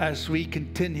 You know, as we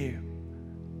continue,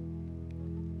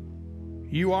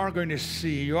 you are going to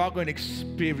see, you are going to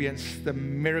experience the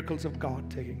miracles of God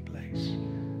taking place.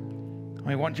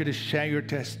 I want you to share your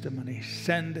testimony.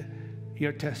 Send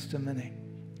your testimony.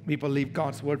 We believe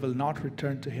God's word will not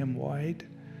return to him void.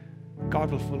 God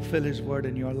will fulfill his word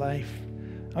in your life.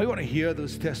 I want to hear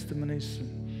those testimonies,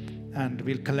 and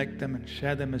we'll collect them and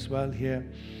share them as well here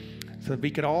so that we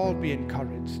could all be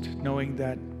encouraged knowing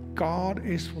that God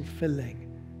is fulfilling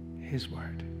his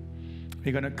word.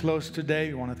 We're going to close today.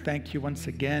 We want to thank you once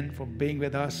again for being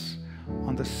with us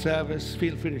on the service.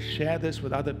 Feel free to share this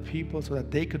with other people so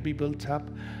that they could be built up.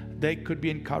 they could be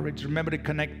encouraged. Remember to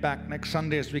connect back next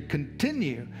Sunday as we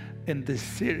continue in this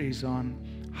series on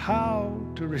how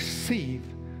to receive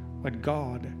what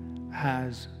God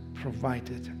has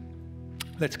provided.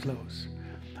 Let's close.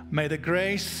 May the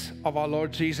grace of our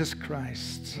Lord Jesus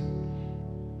Christ,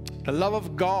 the love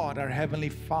of God, our Heavenly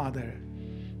Father,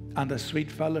 and the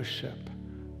sweet fellowship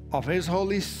of His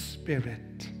Holy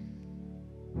Spirit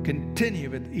continue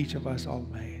with each of us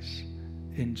always.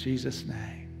 In Jesus'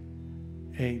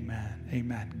 name, amen.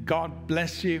 Amen. God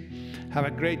bless you. Have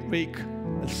a great week.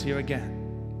 We'll see you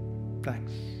again.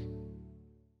 Thanks.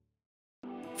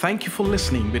 Thank you for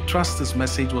listening. We trust this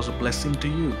message was a blessing to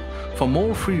you. For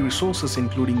more free resources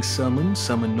including sermons,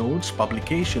 sermon notes,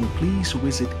 publication, please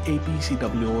visit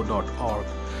apcwo.org.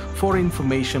 For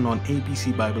information on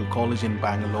APC Bible College in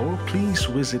Bangalore, please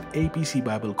visit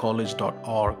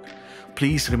apcbiblecollege.org.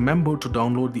 Please remember to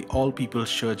download the All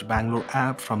People's Church Bangalore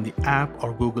app from the App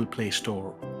or Google Play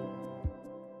Store.